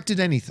never directed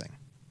anything.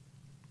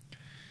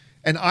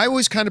 And I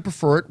always kind of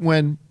prefer it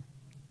when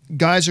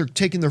guys are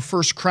taking their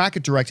first crack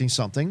at directing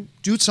something,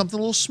 do something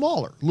a little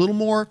smaller, a little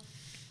more,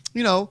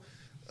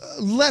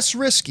 less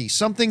risky,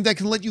 something that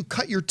can let you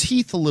cut your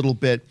teeth a little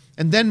bit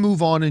and then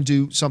move on and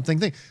do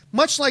something.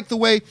 Much like the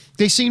way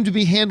they seem to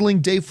be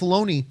handling Dave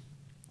Filoni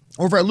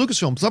over at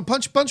Lucasfilm. A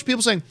bunch of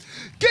people saying,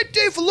 get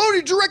Dave Filoni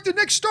to direct the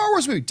next Star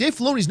Wars movie. Dave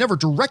Filoni's never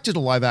directed a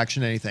live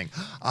action anything.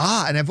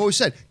 And I've always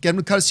said, get him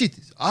to cut his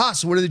teeth.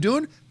 So what are they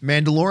doing?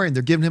 Mandalorian.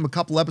 They're giving him a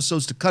couple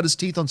episodes to cut his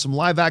teeth on some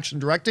live action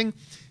directing.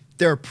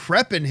 They're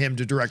prepping him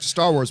to direct a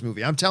Star Wars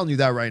movie. I'm telling you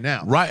that right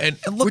now. Right.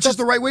 And look, which is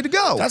the right way to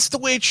go. That's the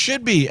way it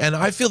should be. And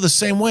I feel the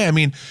same way. I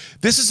mean,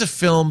 this is a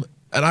film,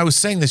 and I was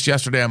saying this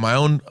yesterday on my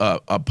own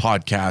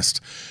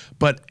podcast,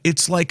 but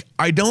it's like,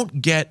 I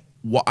don't get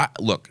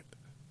look,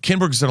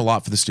 Kinberg's done a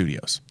lot for the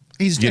studios.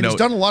 He's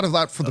done a lot of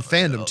that for the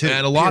fandom too.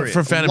 And a lot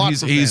for fandom.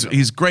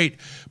 He's great.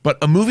 But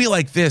a movie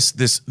like this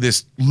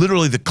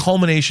literally the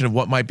culmination of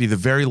what might be the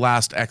very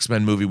last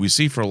X-Men movie we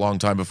see for a long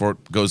time before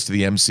it goes to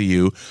the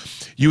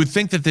MCU. You would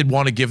think that they'd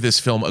want to give this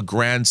film a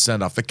grand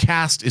send-off. The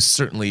cast is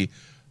certainly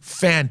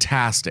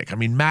fantastic. I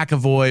mean,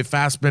 McAvoy,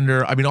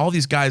 Fassbender, I mean, all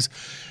these guys.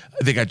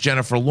 They got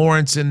Jennifer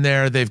Lawrence in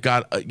there. They've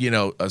got,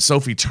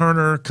 Sophie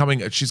Turner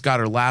coming. She's got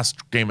her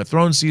last Game of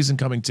Thrones season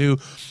coming too.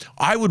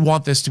 I would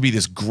want this to be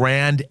this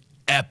grand,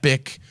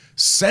 epic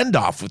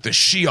send-off with the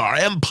Shi'ar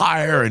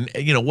Empire and,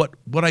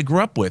 what I grew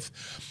up with.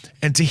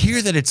 And to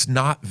hear that it's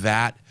not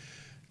that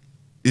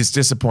is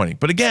disappointing.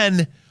 But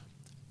again,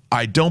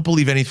 I don't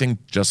believe anything,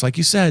 just like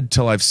you said,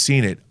 till I've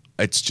seen it.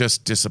 It's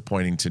just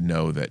disappointing to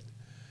know that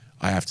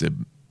I have to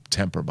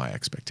temper my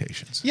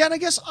expectations. Yeah, and I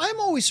guess I'm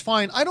always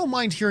fine. I don't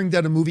mind hearing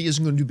that a movie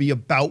isn't going to be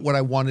about what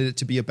I wanted it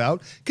to be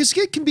about, because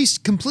it can be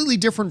completely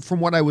different from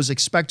what I was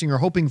expecting or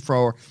hoping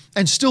for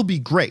and still be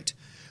great.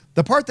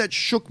 The part that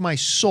shook my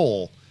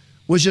soul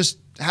was just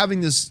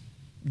having this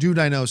dude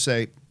I know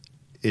say,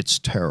 it's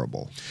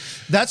terrible.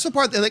 That's the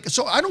part that,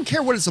 so I don't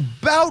care what it's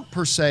about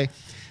per se,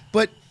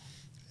 but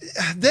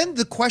then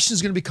the question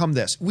is going to become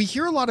this. We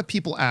hear a lot of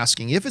people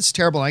asking, if it's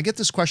terrible, and I get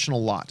this question a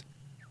lot,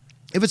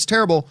 if it's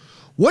terrible,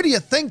 what do you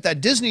think that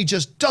Disney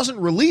just doesn't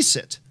release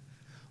it?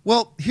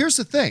 Well, here's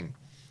the thing.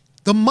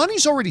 The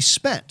money's already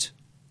spent.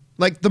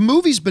 Like, the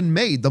movie's been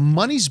made. The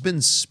money's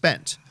been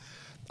spent.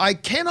 I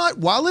cannot,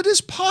 while it is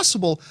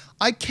possible,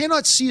 I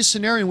cannot see a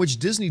scenario in which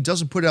Disney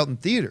doesn't put it out in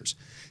theaters.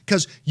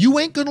 Because you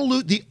ain't going to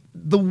lose,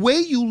 the way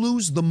you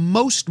lose the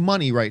most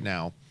money right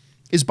now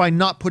is by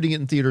not putting it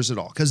in theaters at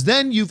all. Because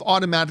then you've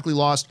automatically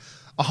lost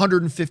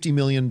 $150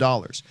 million.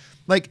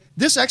 Like,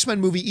 this X-Men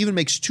movie even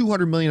makes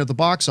 $200 million at the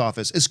box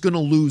office. It's going to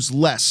lose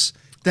less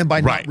than by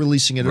not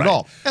releasing it at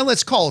all. And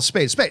let's call a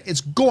spade a spade.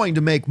 It's going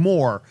to make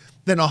more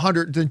than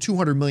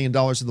 $200 million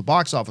at the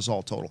box office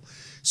all total.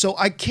 So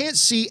I can't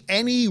see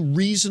any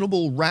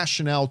reasonable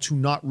rationale to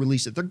not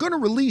release it. They're going to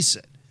release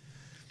it.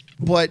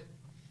 But,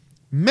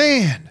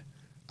 man,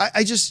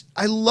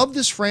 I love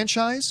this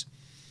franchise.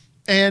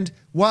 And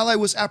while I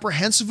was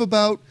apprehensive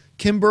about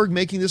Kinberg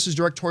making this his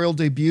directorial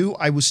debut,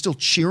 I was still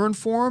cheering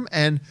for him.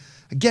 And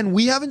again,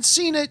 we haven't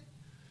seen it.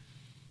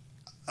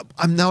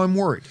 I'm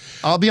worried.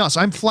 I'll be honest.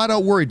 I'm flat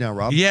out worried now,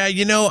 Rob. Yeah,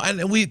 you know, and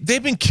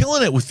they've been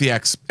killing it with the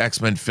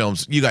X-Men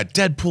films. You got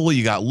Deadpool,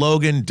 you got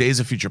Logan, Days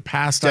of Future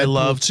Past. I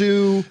love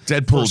 2,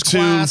 Deadpool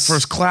 2,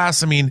 First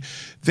Class. I mean,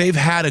 they've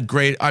had a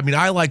great. I mean,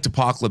 I liked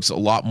Apocalypse a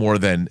lot more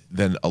than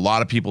a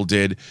lot of people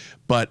did,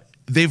 but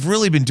they've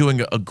really been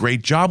doing a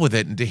great job with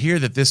it. And to hear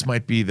that this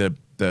might be the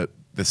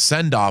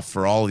send off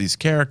for all of these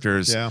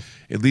characters, at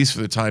least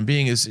for the time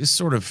being, is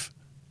sort of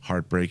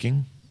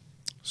heartbreaking.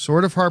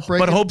 Sort of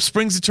heartbreaking. But hope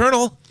springs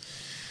eternal,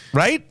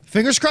 right?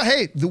 Fingers crossed.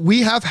 Hey,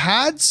 we have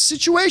had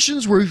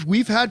situations where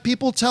we've had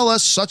people tell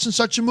us such and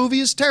such a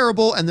movie is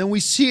terrible, and then we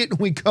see it and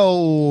we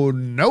go,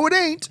 no, it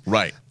ain't.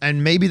 Right.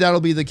 And maybe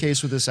that'll be the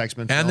case with this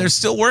X-Men film. And they're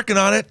still working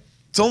on it.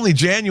 It's only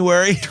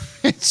January.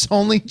 It's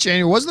only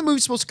January. Wasn't the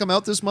movie supposed to come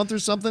out this month or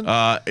something?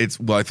 I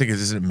think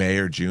isn't it May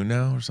or June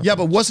now or something? Yeah,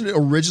 but wasn't it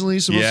originally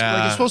supposed to?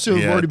 Like, it's supposed to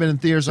have already been in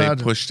theaters. They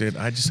pushed it.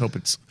 I just hope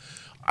it's.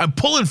 I'm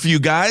pulling for you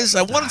guys.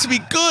 I want it to be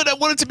good. I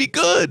want it to be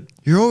good.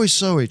 You're always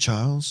sorry,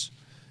 Charles.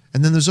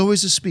 And then there's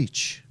always a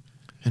speech,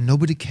 and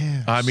nobody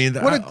cares. I mean,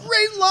 what a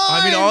great line.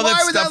 I mean, all that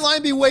Why would stuff, that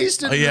line be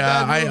wasted?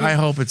 Yeah, I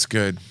hope it's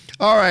good.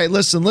 All right,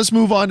 listen. Let's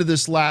move on to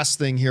this last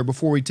thing here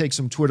before we take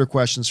some Twitter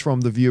questions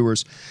from the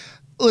viewers.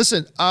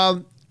 Listen,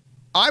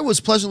 I was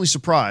pleasantly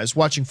surprised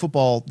watching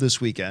football this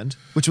weekend,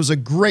 which was a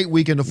great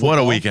weekend of football. What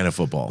a weekend of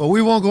football. But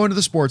we won't go into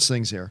the sports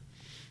things here.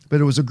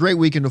 But it was a great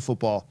weekend of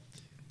football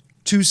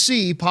to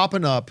see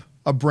popping up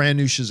a brand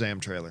new Shazam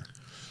trailer.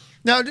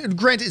 Now,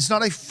 granted, it's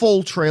not a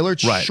full trailer.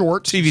 It's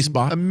short. TV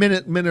spot. A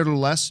minute or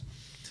less.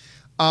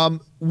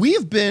 We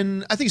have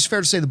been, I think it's fair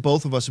to say that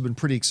both of us have been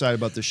pretty excited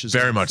about this Shazam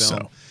Very much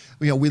film. so.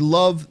 You know, we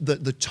love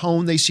the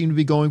tone they seem to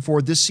be going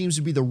for. This seems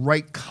to be the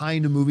right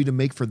kind of movie to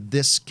make for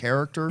this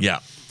character. Yeah.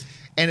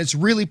 And it's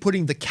really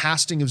putting the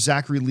casting of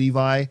Zachary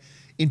Levi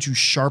into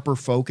sharper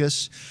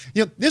focus.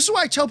 You know, this is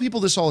why I tell people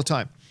this all the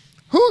time.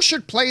 Who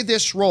should play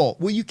this role?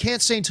 Well, you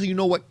can't say until you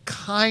know what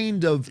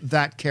kind of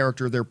that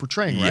character they're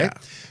portraying, right? Yeah.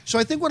 So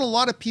I think when a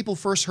lot of people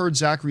first heard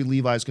Zachary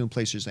Levi is going to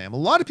play Shazam, a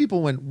lot of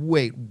people went,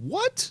 wait,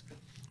 what?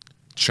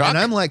 Chuck? And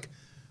I'm like,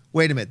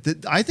 wait a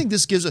minute. I think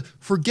this gives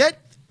forget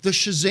the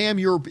Shazam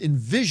you're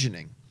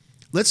envisioning.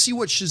 Let's see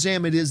what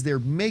Shazam it is they're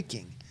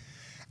making.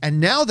 And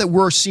now that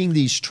we're seeing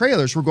these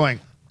trailers, we're going,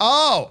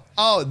 oh,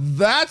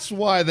 that's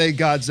why they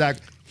got Zach.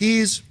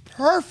 He's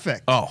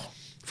perfect.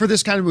 For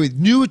this kind of movie.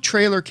 New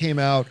trailer came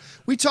out.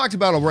 We talked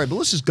about it already, but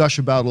let's just gush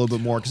about it a little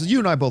bit more because you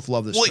and I both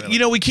love this trailer. You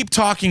know, we keep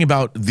talking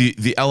about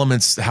the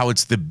elements, how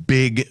it's the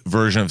big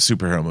version of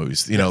superhero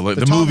movies. You know,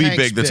 the movie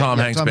big, the Tom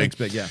Hanks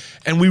big. Yeah.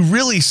 And we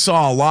really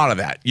saw a lot of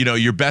that. You know,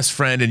 your best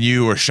friend and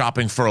you are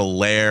shopping for a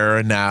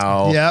lair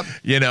now. Yep.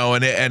 You know,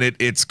 and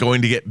it's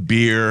going to get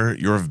beer,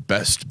 your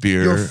best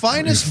beer. Your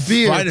finest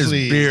beer, finest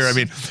please. beer. I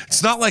mean,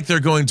 it's not like they're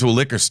going to a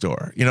liquor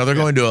store. You know, they're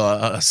going to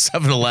a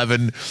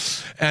 7-Eleven.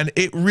 And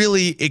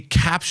it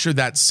captured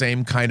that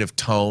same kind of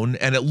tone.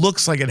 And it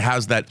looks like it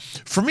has that.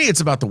 For me,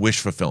 it's about the wish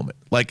fulfillment.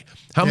 Like,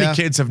 how many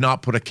kids have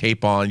not put a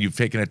cape on, you've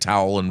taken a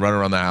towel and run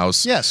around the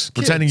house? Yes.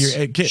 Pretending kids.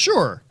 you're a kid.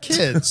 Sure.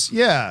 Kids.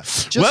 Yeah.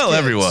 Just well, kids.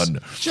 everyone.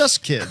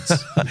 Just kids.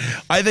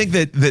 I think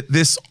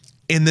that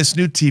in this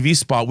new TV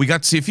spot, we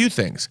got to see a few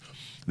things.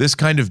 This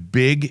kind of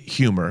big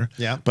humor,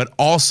 but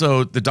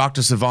also the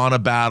Dr. Savannah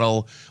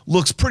battle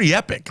looks pretty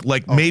epic.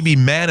 Like maybe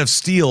Man of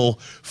Steel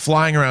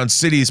flying around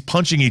cities,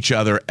 punching each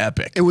other,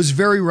 epic. It was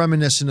very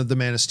reminiscent of the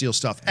Man of Steel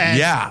stuff.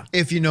 And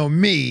if you know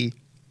me,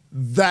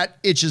 that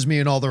itches me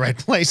in all the right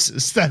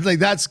places.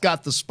 That's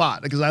got the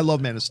spot because I love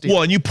Man of Steel.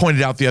 Well, and you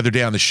pointed out the other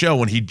day on the show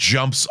when he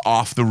jumps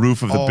off the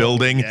roof of the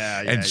building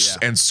and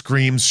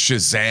screams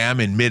Shazam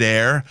in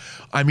midair.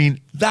 I mean,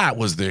 that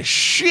was the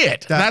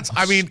shit. That's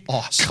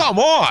awesome. Come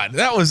on.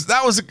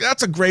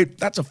 That's a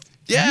great. You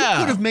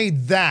could have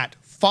made that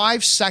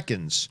 5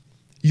 seconds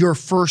your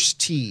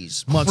first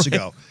tease months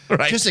ago.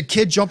 Right. Just a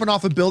kid jumping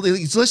off a building.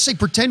 Let's say,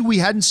 pretend we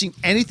hadn't seen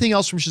anything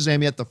else from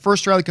Shazam yet. The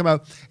first trailer come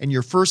out, and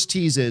your first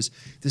tease is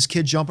this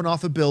kid jumping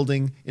off a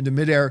building into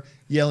midair,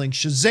 yelling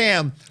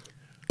Shazam.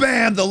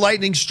 Bam! The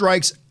lightning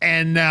strikes,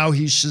 and now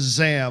he's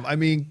Shazam. I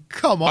mean,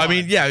 come on. I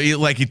mean,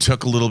 like he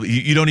took a little.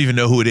 You don't even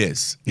know who it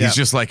is.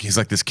 He's like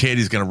this kid.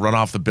 He's gonna run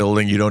off the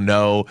building. You don't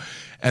know.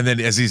 And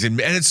then as he's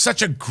in, and it's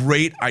such a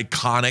great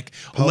iconic,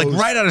 like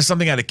right out of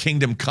something out of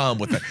Kingdom Come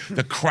with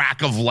the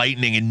crack of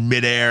lightning in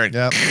midair.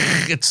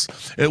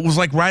 It was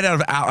like right out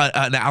of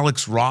an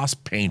Alex Ross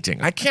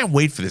painting. I can't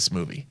wait for this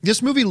movie.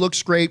 This movie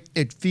looks great.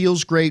 It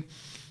feels great,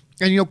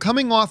 and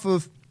coming off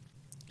of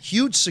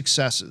huge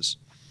successes.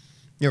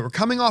 We're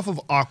coming off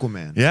of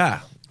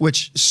Aquaman.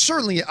 Which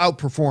certainly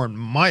outperformed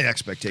my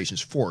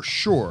expectations for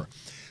sure.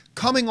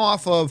 Coming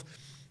off of,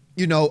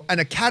 an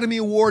Academy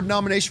Award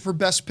nomination for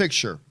Best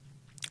Picture.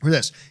 For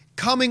this.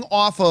 Coming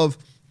off of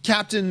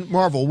Captain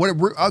Marvel.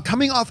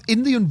 Coming off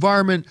in the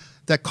environment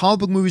that comic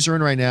book movies are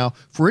in right now,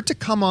 for it to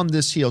come on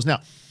this heels. Now,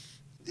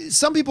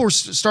 some people are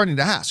starting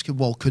to ask,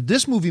 well, could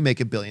this movie make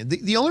 $1 billion?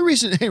 The only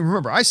reason, hey,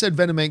 remember, I said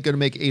Venom ain't going to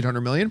make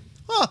 $800 million.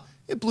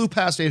 It blew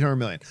past $800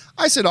 million.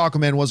 I said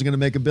Aquaman wasn't going to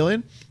make $1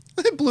 billion.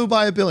 It blew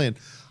by $1 billion.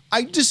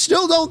 I just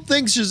still don't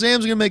think Shazam's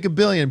going to make $1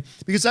 billion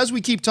because as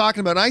we keep talking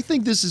about, I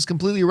think this is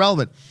completely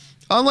irrelevant.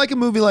 Unlike a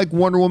movie like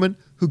Wonder Woman,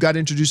 who got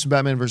introduced in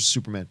Batman vs.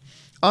 Superman.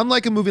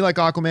 Unlike a movie like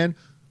Aquaman,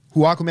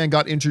 who Aquaman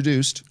got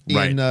introduced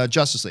in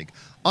Justice League.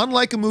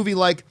 Unlike a movie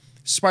like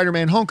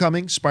Spider-Man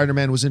Homecoming,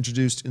 Spider-Man was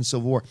introduced in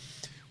Civil War.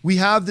 We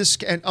have this,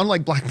 and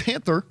unlike Black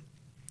Panther,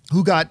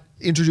 who got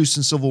introduced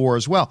in Civil War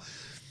as well.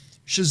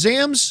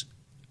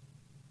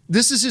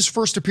 This is his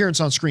first appearance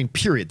on screen,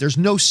 period. There's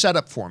no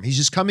setup for him. He's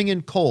just coming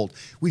in cold.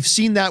 We've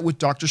seen that with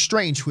Doctor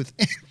Strange, with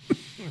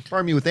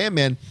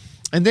Ant-Man.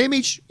 And they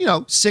made,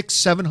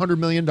 $600-700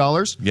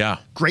 million. Yeah.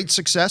 Great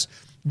success.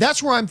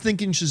 That's where I'm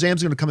thinking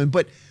Shazam's going to come in.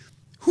 But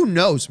who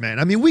knows, man?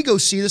 I mean, we go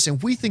see this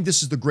and we think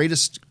this is the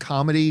greatest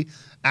comedy,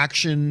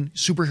 action,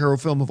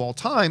 superhero film of all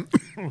time.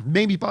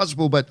 Maybe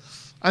possible, but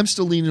I'm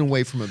still leaning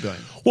away from $1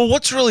 billion. Well,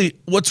 what's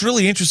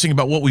really interesting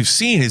about what we've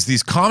seen is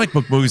these comic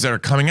book movies that are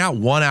coming out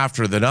one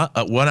after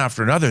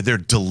another. They're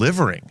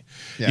delivering.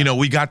 Yeah.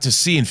 We got to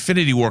see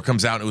Infinity War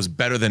comes out and it was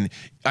better than.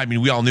 I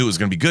mean, we all knew it was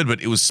going to be good,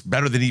 but it was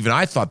better than even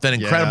I thought. Then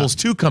Incredibles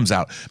 2 comes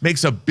out,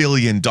 makes $1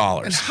 billion.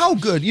 And how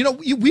good?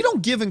 We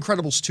don't give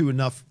Incredibles 2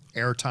 enough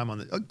airtime on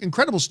the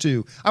Incredibles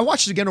 2. I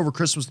watched it again over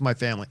Christmas with my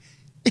family.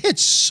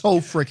 It's so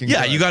freaking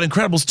good. You got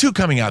Incredibles 2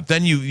 coming out.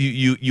 Then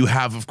you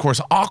have, of course,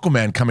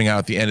 Aquaman coming out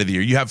at the end of the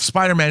year. You have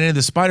Spider-Man Into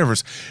the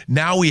Spider-Verse.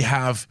 Now we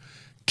have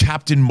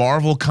Captain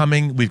Marvel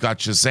coming. We've got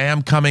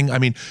Shazam coming. I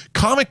mean,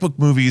 comic book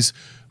movies,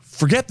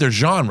 forget their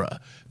genre.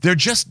 They're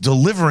just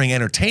delivering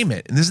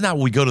entertainment. And isn't that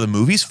what we go to the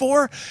movies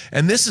for?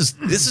 And this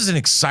is an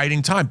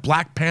exciting time.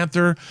 Black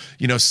Panther,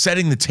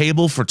 setting the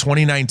table for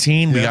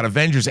 2019. Yeah. We got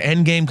Avengers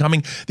Endgame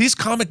coming. These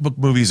comic book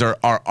movies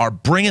are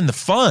bringing the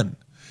fun.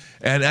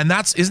 And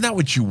isn't that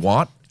what you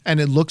want? And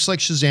it looks like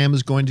Shazam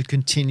is going to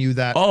continue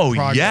that. Oh,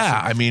 progress. yeah.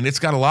 I mean, it's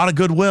got a lot of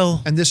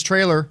goodwill. And this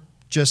trailer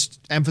just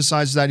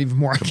emphasizes that even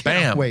more.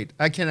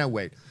 I cannot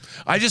wait.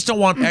 I just don't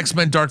want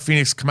X-Men Dark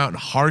Phoenix to come out and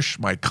harsh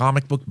my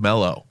comic book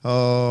mellow.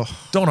 Oh.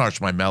 Don't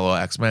harsh my mellow,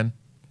 X-Men.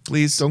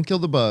 Please. Don't kill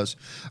the buzz.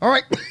 All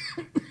right.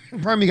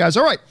 Pardon me, guys.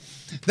 All right.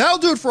 That'll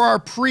do it for our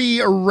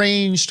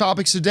pre-arranged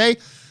topics today.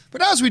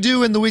 But as we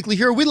do in the Weekly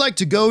Hero, we like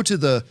to go to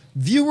the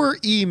viewer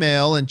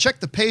email and check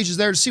the pages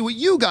there to see what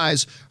you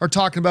guys are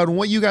talking about and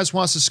what you guys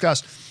want to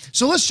discuss.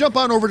 So let's jump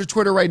on over to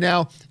Twitter right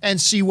now and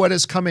see what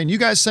has come in. You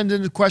guys send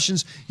in the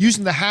questions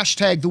using the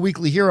hashtag The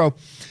Weekly Hero.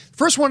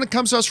 First one that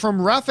comes to us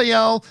from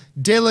Rafael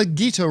De La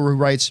Guito, who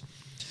writes,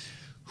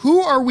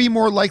 who are we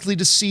more likely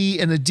to see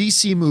in a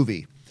DC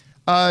movie?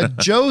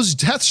 Joe's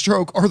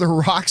Deathstroke or The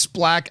Rock's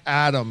Black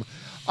Adam?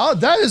 Oh,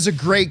 that is a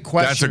great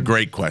question. That's a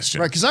great question.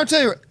 Right, because I'm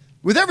telling you,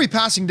 with every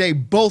passing day,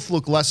 both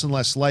look less and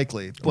less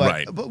likely.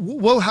 But,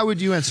 how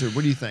would you answer?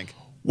 What do you think?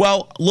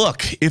 Well,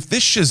 look, if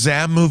this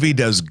Shazam movie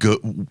does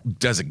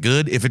it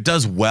good, if it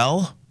does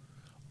well,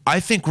 I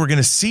think we're going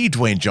to see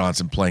Dwayne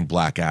Johnson playing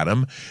Black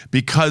Adam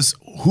because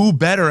who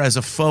better as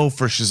a foe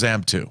for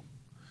Shazam 2?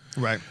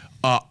 Right.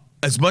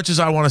 As much as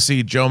I want to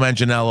see Joe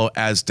Manganiello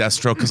as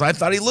Deathstroke, because I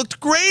thought he looked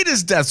great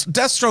as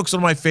Deathstroke's one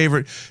of my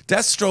favorite.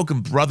 Deathstroke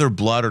and Brother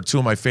Blood are two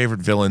of my favorite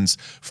villains,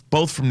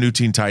 both from New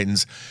Teen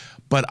Titans.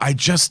 But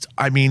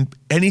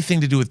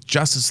anything to do with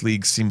Justice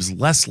League seems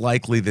less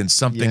likely than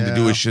something to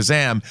do with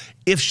Shazam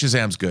if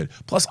Shazam's good.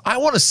 Plus, I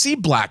want to see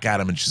Black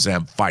Adam and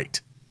Shazam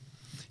fight.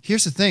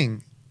 Here's the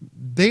thing.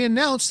 They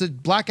announced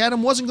that Black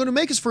Adam wasn't going to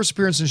make his first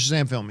appearance in a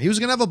Shazam film. He was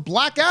going to have a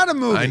Black Adam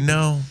movie. I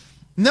know.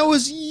 And that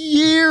was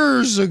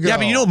years ago. Yeah,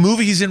 but you know what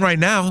movie he's in right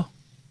now?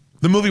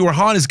 The movie where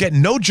Han is getting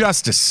no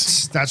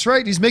justice. That's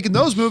right. He's making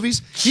those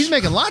movies. He's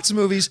making lots of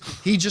movies.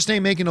 He just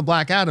ain't making a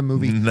Black Adam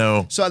movie.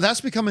 No. So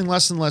that's becoming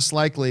less and less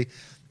likely.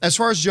 As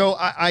far as Joe,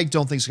 I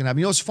don't think it's going to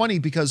happen. It's funny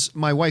because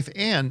my wife,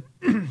 Ann,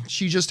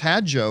 she just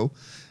had Joe,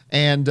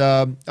 and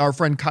our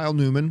friend Kyle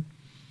Newman,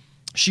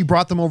 she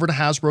brought them over to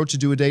Hasbro to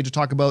do a day to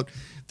talk about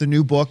the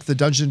new book, the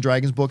Dungeons &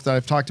 Dragons book that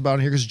I've talked about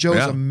in here, because Joe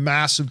is a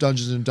massive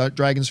Dungeons &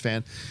 Dragons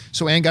fan.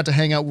 So Ann got to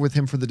hang out with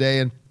him for the day,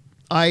 and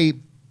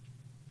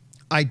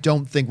I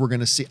don't think we're going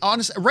to see,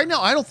 honestly, right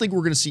now, I don't think we're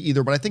going to see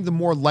either, but I think the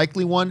more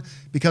likely one,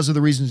 because of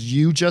the reasons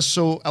you just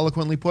so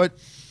eloquently put,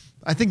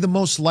 I think the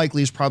most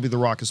likely is probably The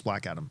Rock as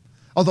Black Adam.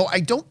 Although I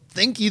don't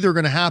think either are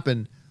going to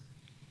happen,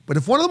 but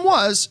if one of them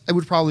was, it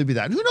would probably be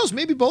that. And who knows,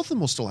 maybe both of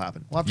them will still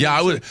happen.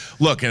 I would.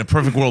 Look, in a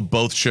perfect world,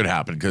 both should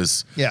happen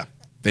because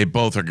they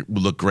both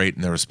look great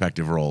in their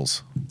respective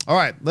roles. All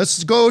right,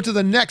 let's go to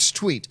the next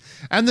tweet.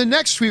 And the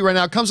next tweet right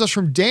now comes to us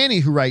from Danny,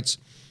 who writes,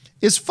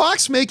 is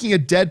Fox making a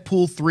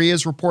Deadpool 3,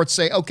 as reports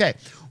say? Okay,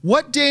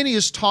 what Danny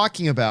is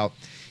talking about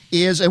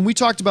is, and we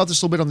talked about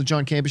this a little bit on the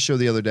John Campus show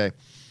the other day,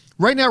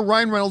 right now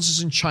Ryan Reynolds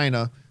is in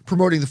China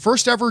promoting the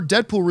first ever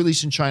Deadpool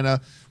release in China,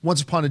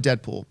 Once Upon a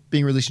Deadpool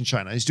being released in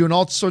China. He's doing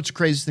all sorts of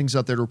crazy things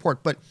out there to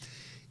report. But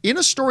in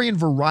a story in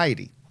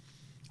Variety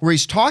where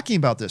he's talking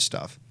about this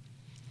stuff,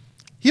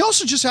 he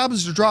also just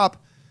happens to drop,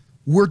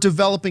 we're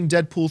developing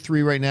Deadpool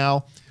 3 right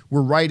now.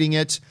 We're writing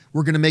it.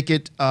 We're going to make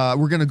it,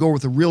 we're going to go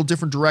with a real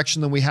different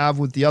direction than we have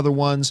with the other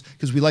ones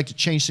because we like to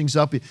change things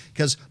up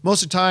because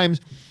most of the time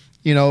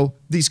you know,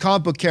 these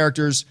comic book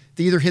characters,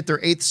 they either hit their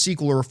 8th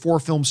sequel or 4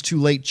 films too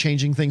late,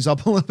 changing things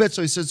up a little bit.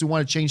 So he says we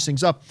want to change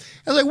things up.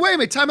 I was like, wait a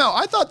minute, time out.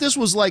 I thought this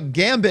was like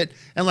Gambit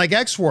and like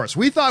X-Force.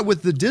 We thought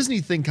with the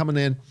Disney thing coming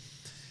in.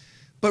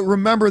 But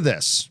remember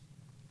this.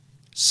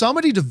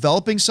 Somebody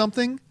developing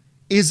something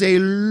is a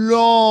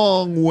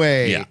long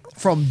way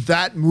from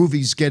that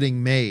movie's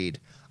getting made.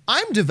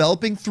 I'm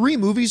developing 3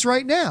 movies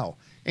right now.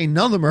 Ain't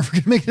none of them are ever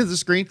going to make it to the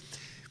screen.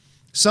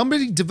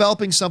 Somebody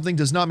developing something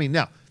does not mean.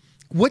 Now,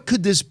 what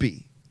could this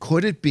be?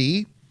 Could it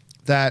be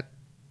that,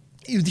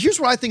 here's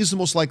what I think is the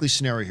most likely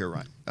scenario here,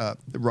 Ryan.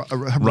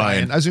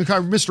 Ryan. I was going to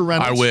call him Mr.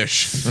 Reynolds. I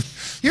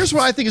wish. Here's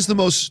what I think is the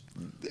most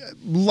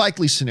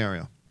likely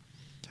scenario.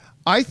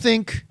 I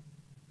think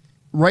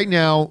right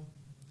now,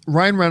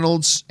 Ryan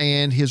Reynolds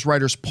and his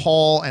writers,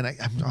 Paul, and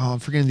I'm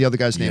forgetting the other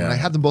guy's name, and I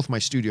have them both in my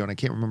studio, and I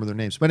can't remember their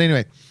names. But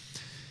anyway,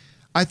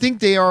 I think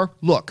they are,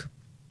 look,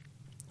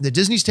 the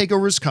Disney's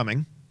takeover is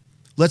coming.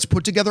 Let's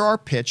put together our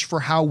pitch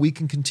for how we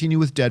can continue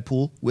with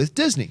Deadpool with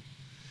Disney.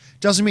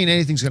 Doesn't mean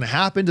anything's going to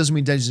happen. Doesn't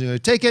mean Disney's going to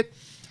take it.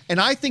 And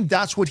I think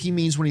that's what he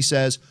means when he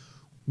says,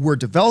 we're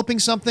developing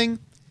something.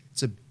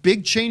 It's a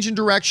big change in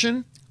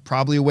direction,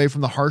 probably away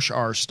from the harsh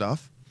R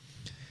stuff.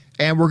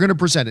 And we're going to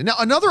present it. Now,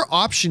 another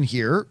option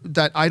here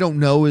that I don't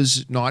know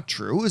is not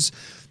true is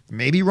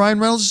maybe Ryan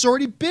Reynolds has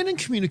already been in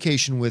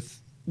communication with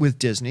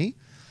Disney.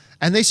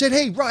 And they said,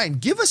 hey, Ryan,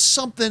 give us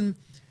something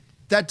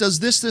that does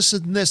this, this,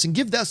 and this, and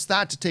give us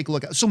that to take a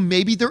look at. So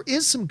maybe there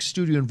is some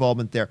studio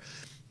involvement there.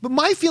 But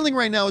my feeling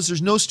right now is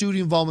there's no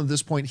studio involvement at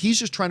this point. He's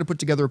just trying to put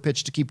together a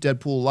pitch to keep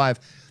Deadpool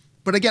alive.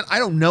 But again, I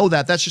don't know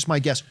that. That's just my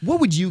guess. What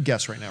would you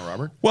guess right now,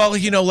 Robert? Well,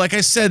 you know, like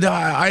I said,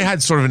 I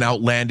had sort of an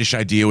outlandish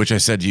idea, which I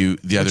said to you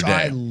the other day.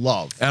 I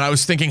love. And I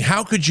was thinking,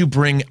 how could you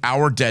bring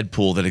our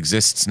Deadpool that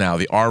exists now,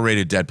 the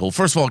R-rated Deadpool?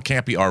 First of all, it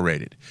can't be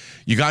R-rated.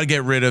 You got to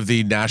get rid of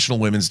the National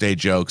Women's Day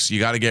jokes. You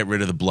got to get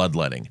rid of the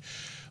bloodletting.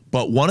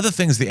 But one of the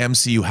things the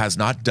MCU has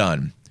not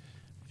done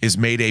is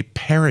made a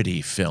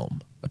parody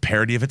film, a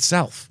parody of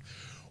itself.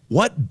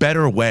 What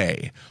better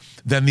way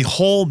than the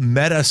whole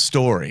meta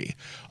story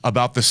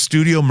about the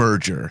studio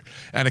merger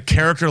and a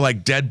character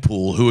like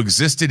Deadpool who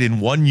existed in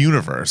one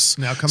universe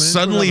now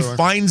suddenly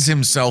finds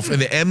himself in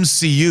the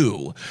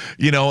MCU,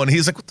 you know, and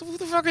he's like, what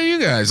the fuck are you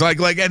guys?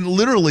 Like, and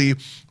literally,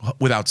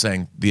 without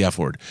saying the F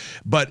word,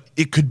 but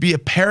it could be a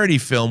parody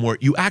film where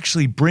you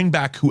actually bring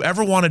back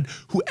whoever wanted,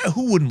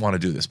 who wouldn't want to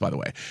do this, by the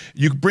way?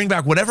 You bring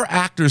back whatever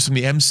actors from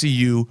the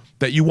MCU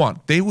that you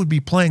want. They would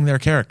be playing their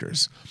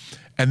characters.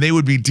 And they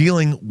would be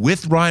dealing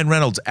with Ryan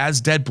Reynolds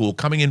as Deadpool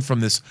coming in from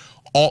this,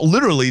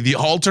 literally the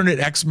alternate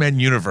X-Men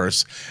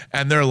universe.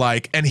 And they're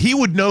like, and he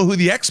would know who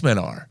the X-Men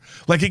are.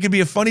 Like, it could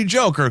be a funny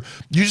joke, or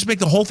you just make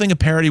the whole thing a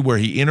parody where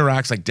he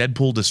interacts, like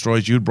Deadpool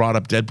destroys. You brought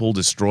up Deadpool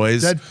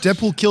destroys.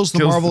 Deadpool kills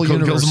the Marvel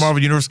universe. Kills the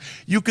Marvel universe.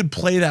 You could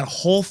play that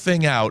whole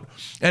thing out.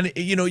 And,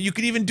 you know, you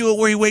could even do it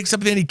where he wakes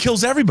up and he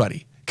kills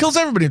everybody. Kills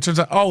everybody. It turns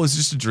out, oh, it's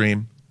just a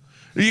dream.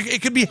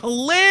 It could be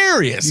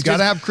hilarious. You got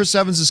to have Chris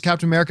Evans as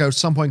Captain America at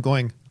some point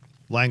going,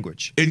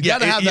 language. You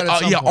gotta have that at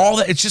some point. All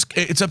that.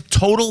 It's a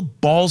total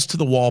balls to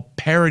the wall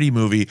parody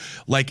movie,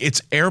 like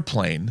it's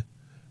Airplane,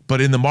 but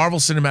in the Marvel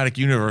Cinematic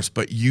Universe,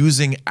 but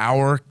using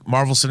our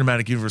Marvel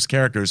Cinematic Universe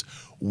characters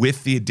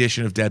with the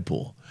addition of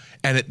Deadpool.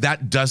 And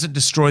that doesn't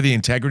destroy the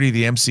integrity of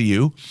the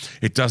MCU.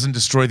 It doesn't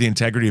destroy the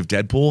integrity of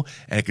Deadpool,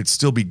 and it could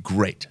still be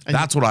great.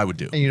 That's what I would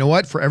do. And you know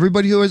what? For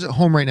everybody who is at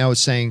home right now is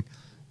saying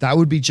that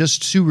would be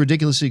just too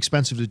ridiculously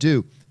expensive to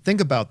do.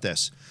 Think about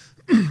this.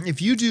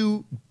 If you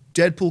do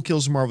Deadpool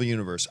kills the Marvel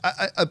Universe,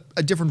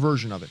 a different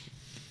version of it.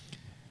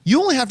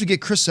 You only have to get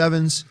Chris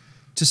Evans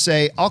to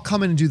say, I'll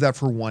come in and do that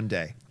for one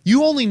day.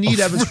 You only need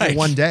Evans for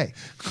one day.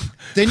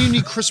 Then you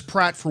need Chris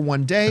Pratt for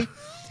one day.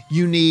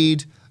 You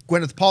need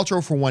Gwyneth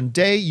Paltrow for one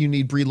day. You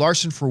need Brie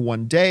Larson for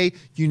one day.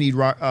 You need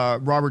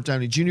Robert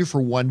Downey Jr. for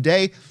one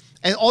day.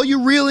 And all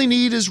you really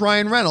need is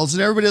Ryan Reynolds,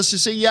 and everybody else to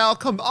say, yeah,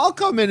 I'll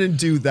come in and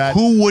do that.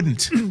 Who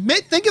wouldn't?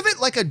 Think of it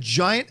like a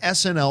giant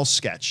SNL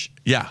sketch.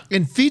 Yeah.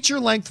 In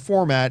feature-length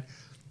format.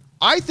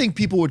 I think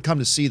people would come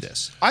to see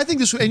this. I think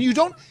this, and you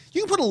can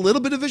put a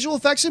little bit of visual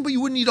effects in, but you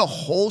wouldn't need a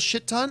whole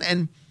shit ton.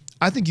 And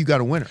I think you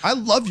got a winner. I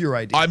love your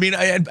idea. I mean,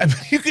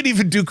 you could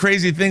even do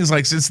crazy things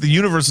like, since the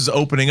universe is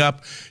opening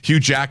up, Hugh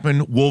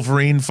Jackman,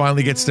 Wolverine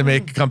finally gets to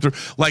come through.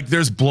 Like,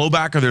 there's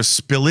blowback or there's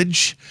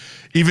spillage.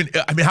 Even,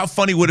 I mean, how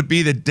funny would it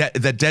be that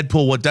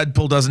Deadpool, what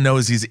Deadpool doesn't know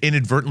is he's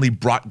inadvertently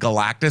brought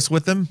Galactus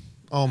with him?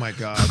 Oh my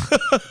God.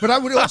 But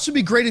it would also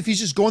be great if he's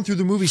just going through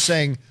the movie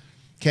saying,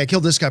 okay, I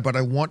killed this guy, but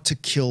I want to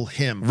kill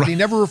him. But he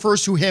never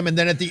refers to him, and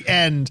then at the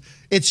end,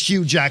 it's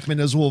Hugh Jackman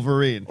as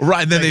Wolverine.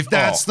 Right, and then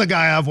that's the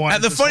guy I've wanted.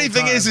 And the funny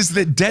thing is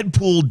that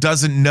Deadpool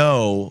doesn't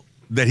know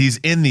that he's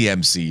in the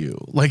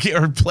MCU, like,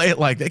 or play it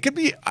like that. It could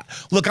be.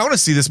 Look, I want to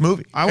see this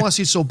movie. I want to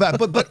see it so bad.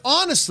 But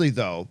honestly,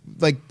 though,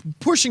 like,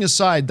 pushing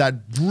aside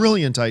that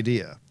brilliant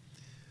idea,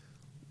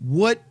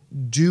 what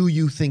do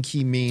you think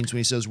he means when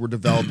he says we're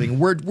developing?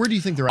 Where do you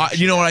think they're at?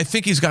 You know what? I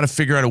think he's got to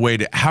figure out a way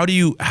to how do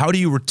you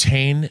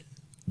retain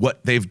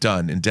what they've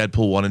done in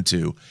Deadpool 1 and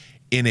 2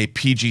 in a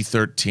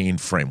PG-13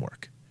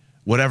 framework.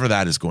 whatever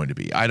that is going to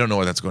be. I don't know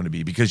what that's going to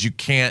be because you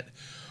can't.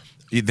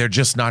 They're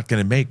just not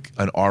going to make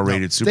an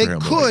R-rated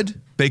superhero movie.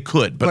 They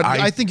could, but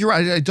I think you're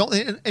right. I don't.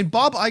 And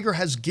Bob Iger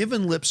has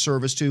given lip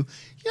service to.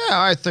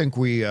 Yeah, I think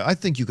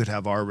you could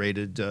have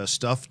R-rated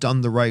stuff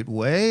done the right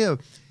way.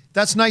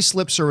 That's nice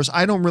lip service.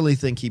 I don't really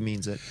think he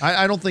means it.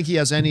 I don't think he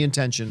has any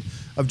intention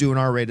of doing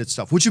R-rated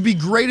stuff, which would be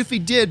great if he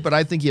did, but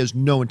I think he has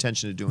no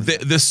intention of doing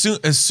that.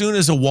 As soon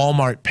as a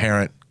Walmart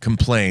parent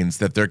complains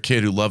that their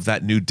kid who loved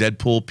that new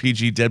Deadpool,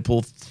 PG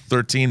Deadpool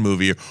 13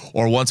 movie,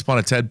 or Once Upon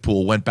a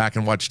Tedpool went back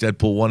and watched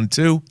Deadpool 1 and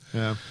 2,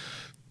 yeah,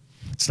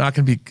 it's not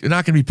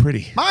gonna be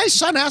pretty. My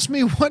son asked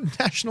me what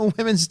National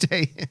Women's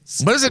Day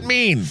is. What does it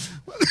mean?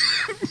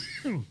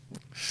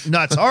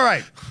 Nuts. All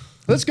right,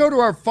 let's go to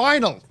our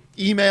final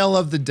email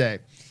of the day.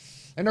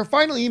 And our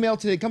final email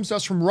today comes to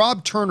us from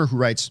Rob Turner, who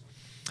writes,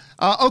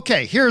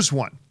 okay, here's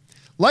one.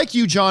 Like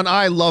you, John,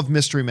 I love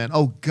Mystery Men.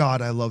 Oh,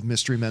 God, I love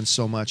Mystery Men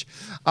so much.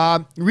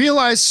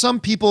 Realize some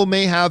people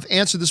may have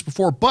answered this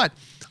before, but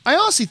I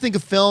honestly think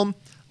the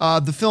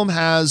film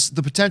has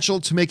the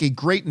potential to make a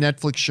great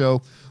Netflix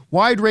show.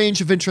 Wide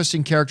range of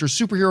interesting characters,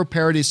 superhero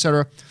parody,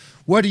 etc.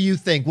 What do you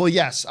think? Well,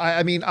 yes.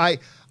 I mean, I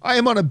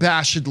am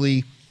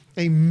unabashedly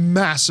a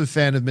massive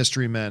fan of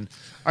Mystery Men.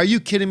 Are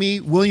you kidding me?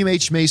 William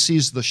H. Macy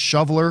as the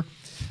Shoveler.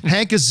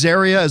 Hank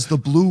Azaria as the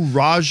Blue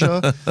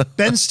Raja.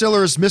 Ben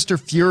Stiller as Mr.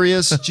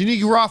 Furious. Janeane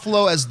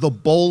Garofalo as the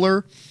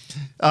Bowler.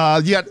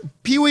 You got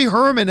Pee Wee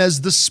Herman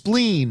as the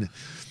Spleen.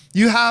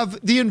 You have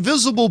the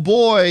Invisible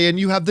Boy, and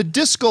you have the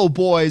Disco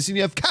Boys, and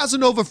you have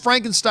Casanova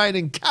Frankenstein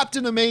and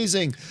Captain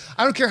Amazing.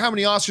 I don't care how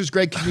many Oscars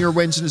Greg Kinnear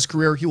wins in his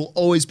career, he will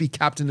always be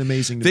Captain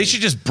Amazing to me. They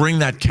should just bring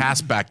that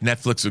cast back.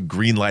 Netflix would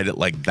greenlight it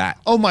like that.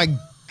 Oh my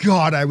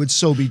God, I would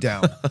so be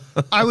down.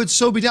 I would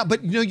so be down.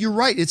 But you know, you're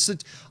right.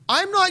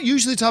 I'm not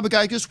usually the type of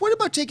guy who goes, what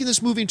about taking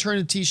this movie and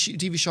turning it into a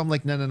TV show? I'm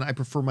like, no, I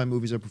prefer my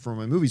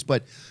movies.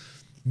 But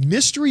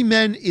Mystery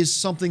Men is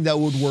something that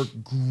would work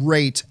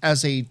great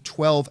as a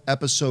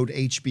 12-episode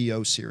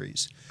HBO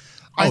series.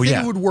 I think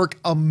it would work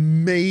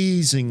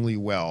amazingly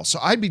well. So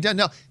I'd be down.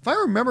 Now, if I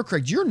remember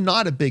correct, you're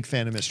not a big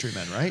fan of Mystery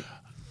Men, right?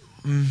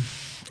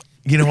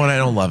 You know what? I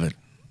don't love it.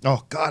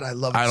 Oh, God, I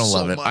love it. I don't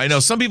love it. Much. I know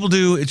some people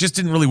do. It just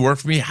didn't really work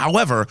for me.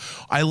 However,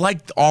 I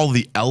liked all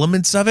the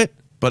elements of it,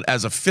 but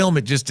as a film,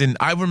 it just didn't.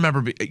 I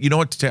remember, you know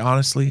what, to tell you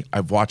honestly,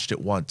 I've watched it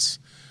once.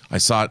 I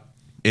saw it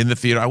in the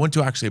theater. I went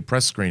to actually a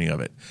press screening of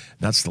it.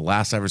 That's the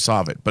last I ever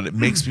saw of it, but it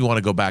makes me want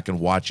to go back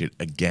and watch it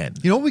again.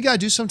 You know what we got to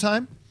do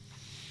sometime?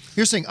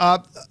 Here's the thing.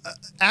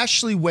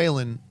 Ashley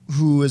Whalen,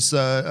 who is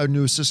a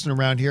new assistant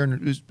around here and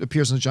who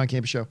appears on the John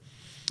Campea Show,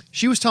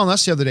 she was telling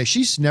us the other day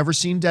she's never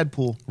seen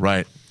Deadpool.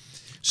 Right.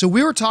 So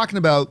we were talking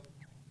about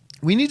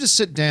we need to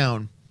sit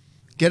down,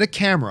 get a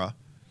camera,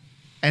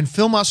 and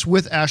film us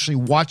with Ashley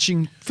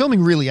watching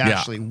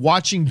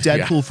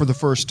Deadpool for the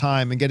first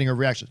time and getting her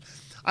reaction.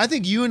 I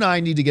think you and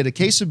I need to get a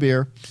case of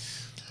beer,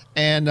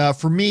 and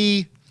for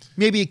me,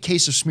 maybe a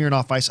case of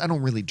Smirnoff Ice. I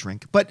don't really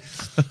drink, but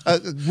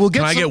we'll get.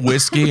 Can I get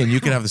whiskey and you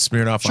can have the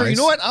Smirnoff Ice? Sure. You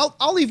know what?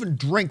 I'll even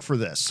drink for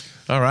this.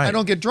 All right. I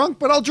don't get drunk,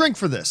 but I'll drink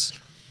for this.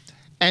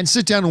 And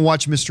sit down and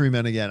watch Mystery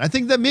Men again. I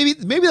think that maybe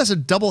that's a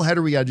double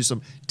header. We got to do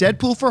some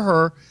Deadpool for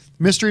her,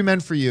 Mystery Men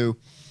for you,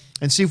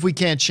 and see if we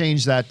can't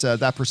change that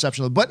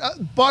perception. But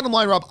bottom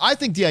line, Rob, I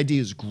think the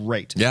idea is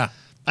great. Yeah.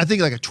 I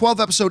think like a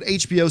 12-episode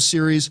HBO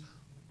series,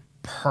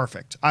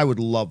 perfect. I would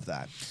love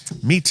that.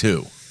 Me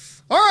too.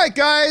 All right,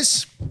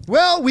 guys.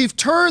 Well, we've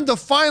turned the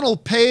final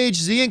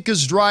page. The ink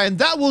is dry, and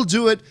that will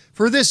do it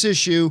for this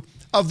issue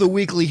of the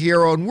Weekly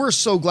Hero. And we're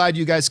so glad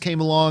you guys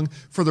came along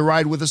for the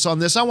ride with us on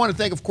this. I want to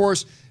thank, of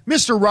course,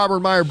 Mr.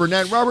 Robert Meyer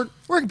Burnett. Robert,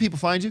 where can people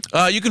find you?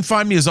 You can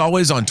find me, as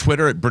always, on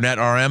Twitter at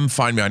BurnettRM.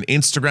 Find me on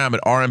Instagram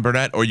at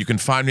RMBurnett, or you can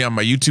find me on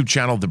my YouTube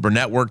channel, The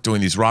Burnett Work,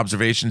 doing these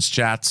Robservations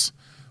chats,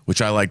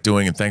 which I like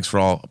doing, and thanks for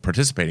all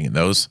participating in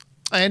those.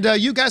 And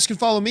you guys can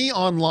follow me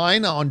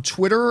online on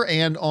Twitter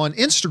and on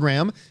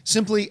Instagram,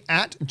 simply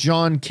at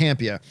John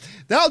Campea.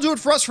 That'll do it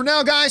for us for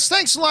now, guys.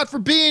 Thanks a lot for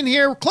being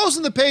here. We're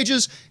closing the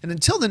pages, and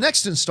until the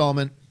next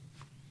installment,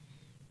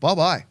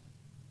 bye-bye.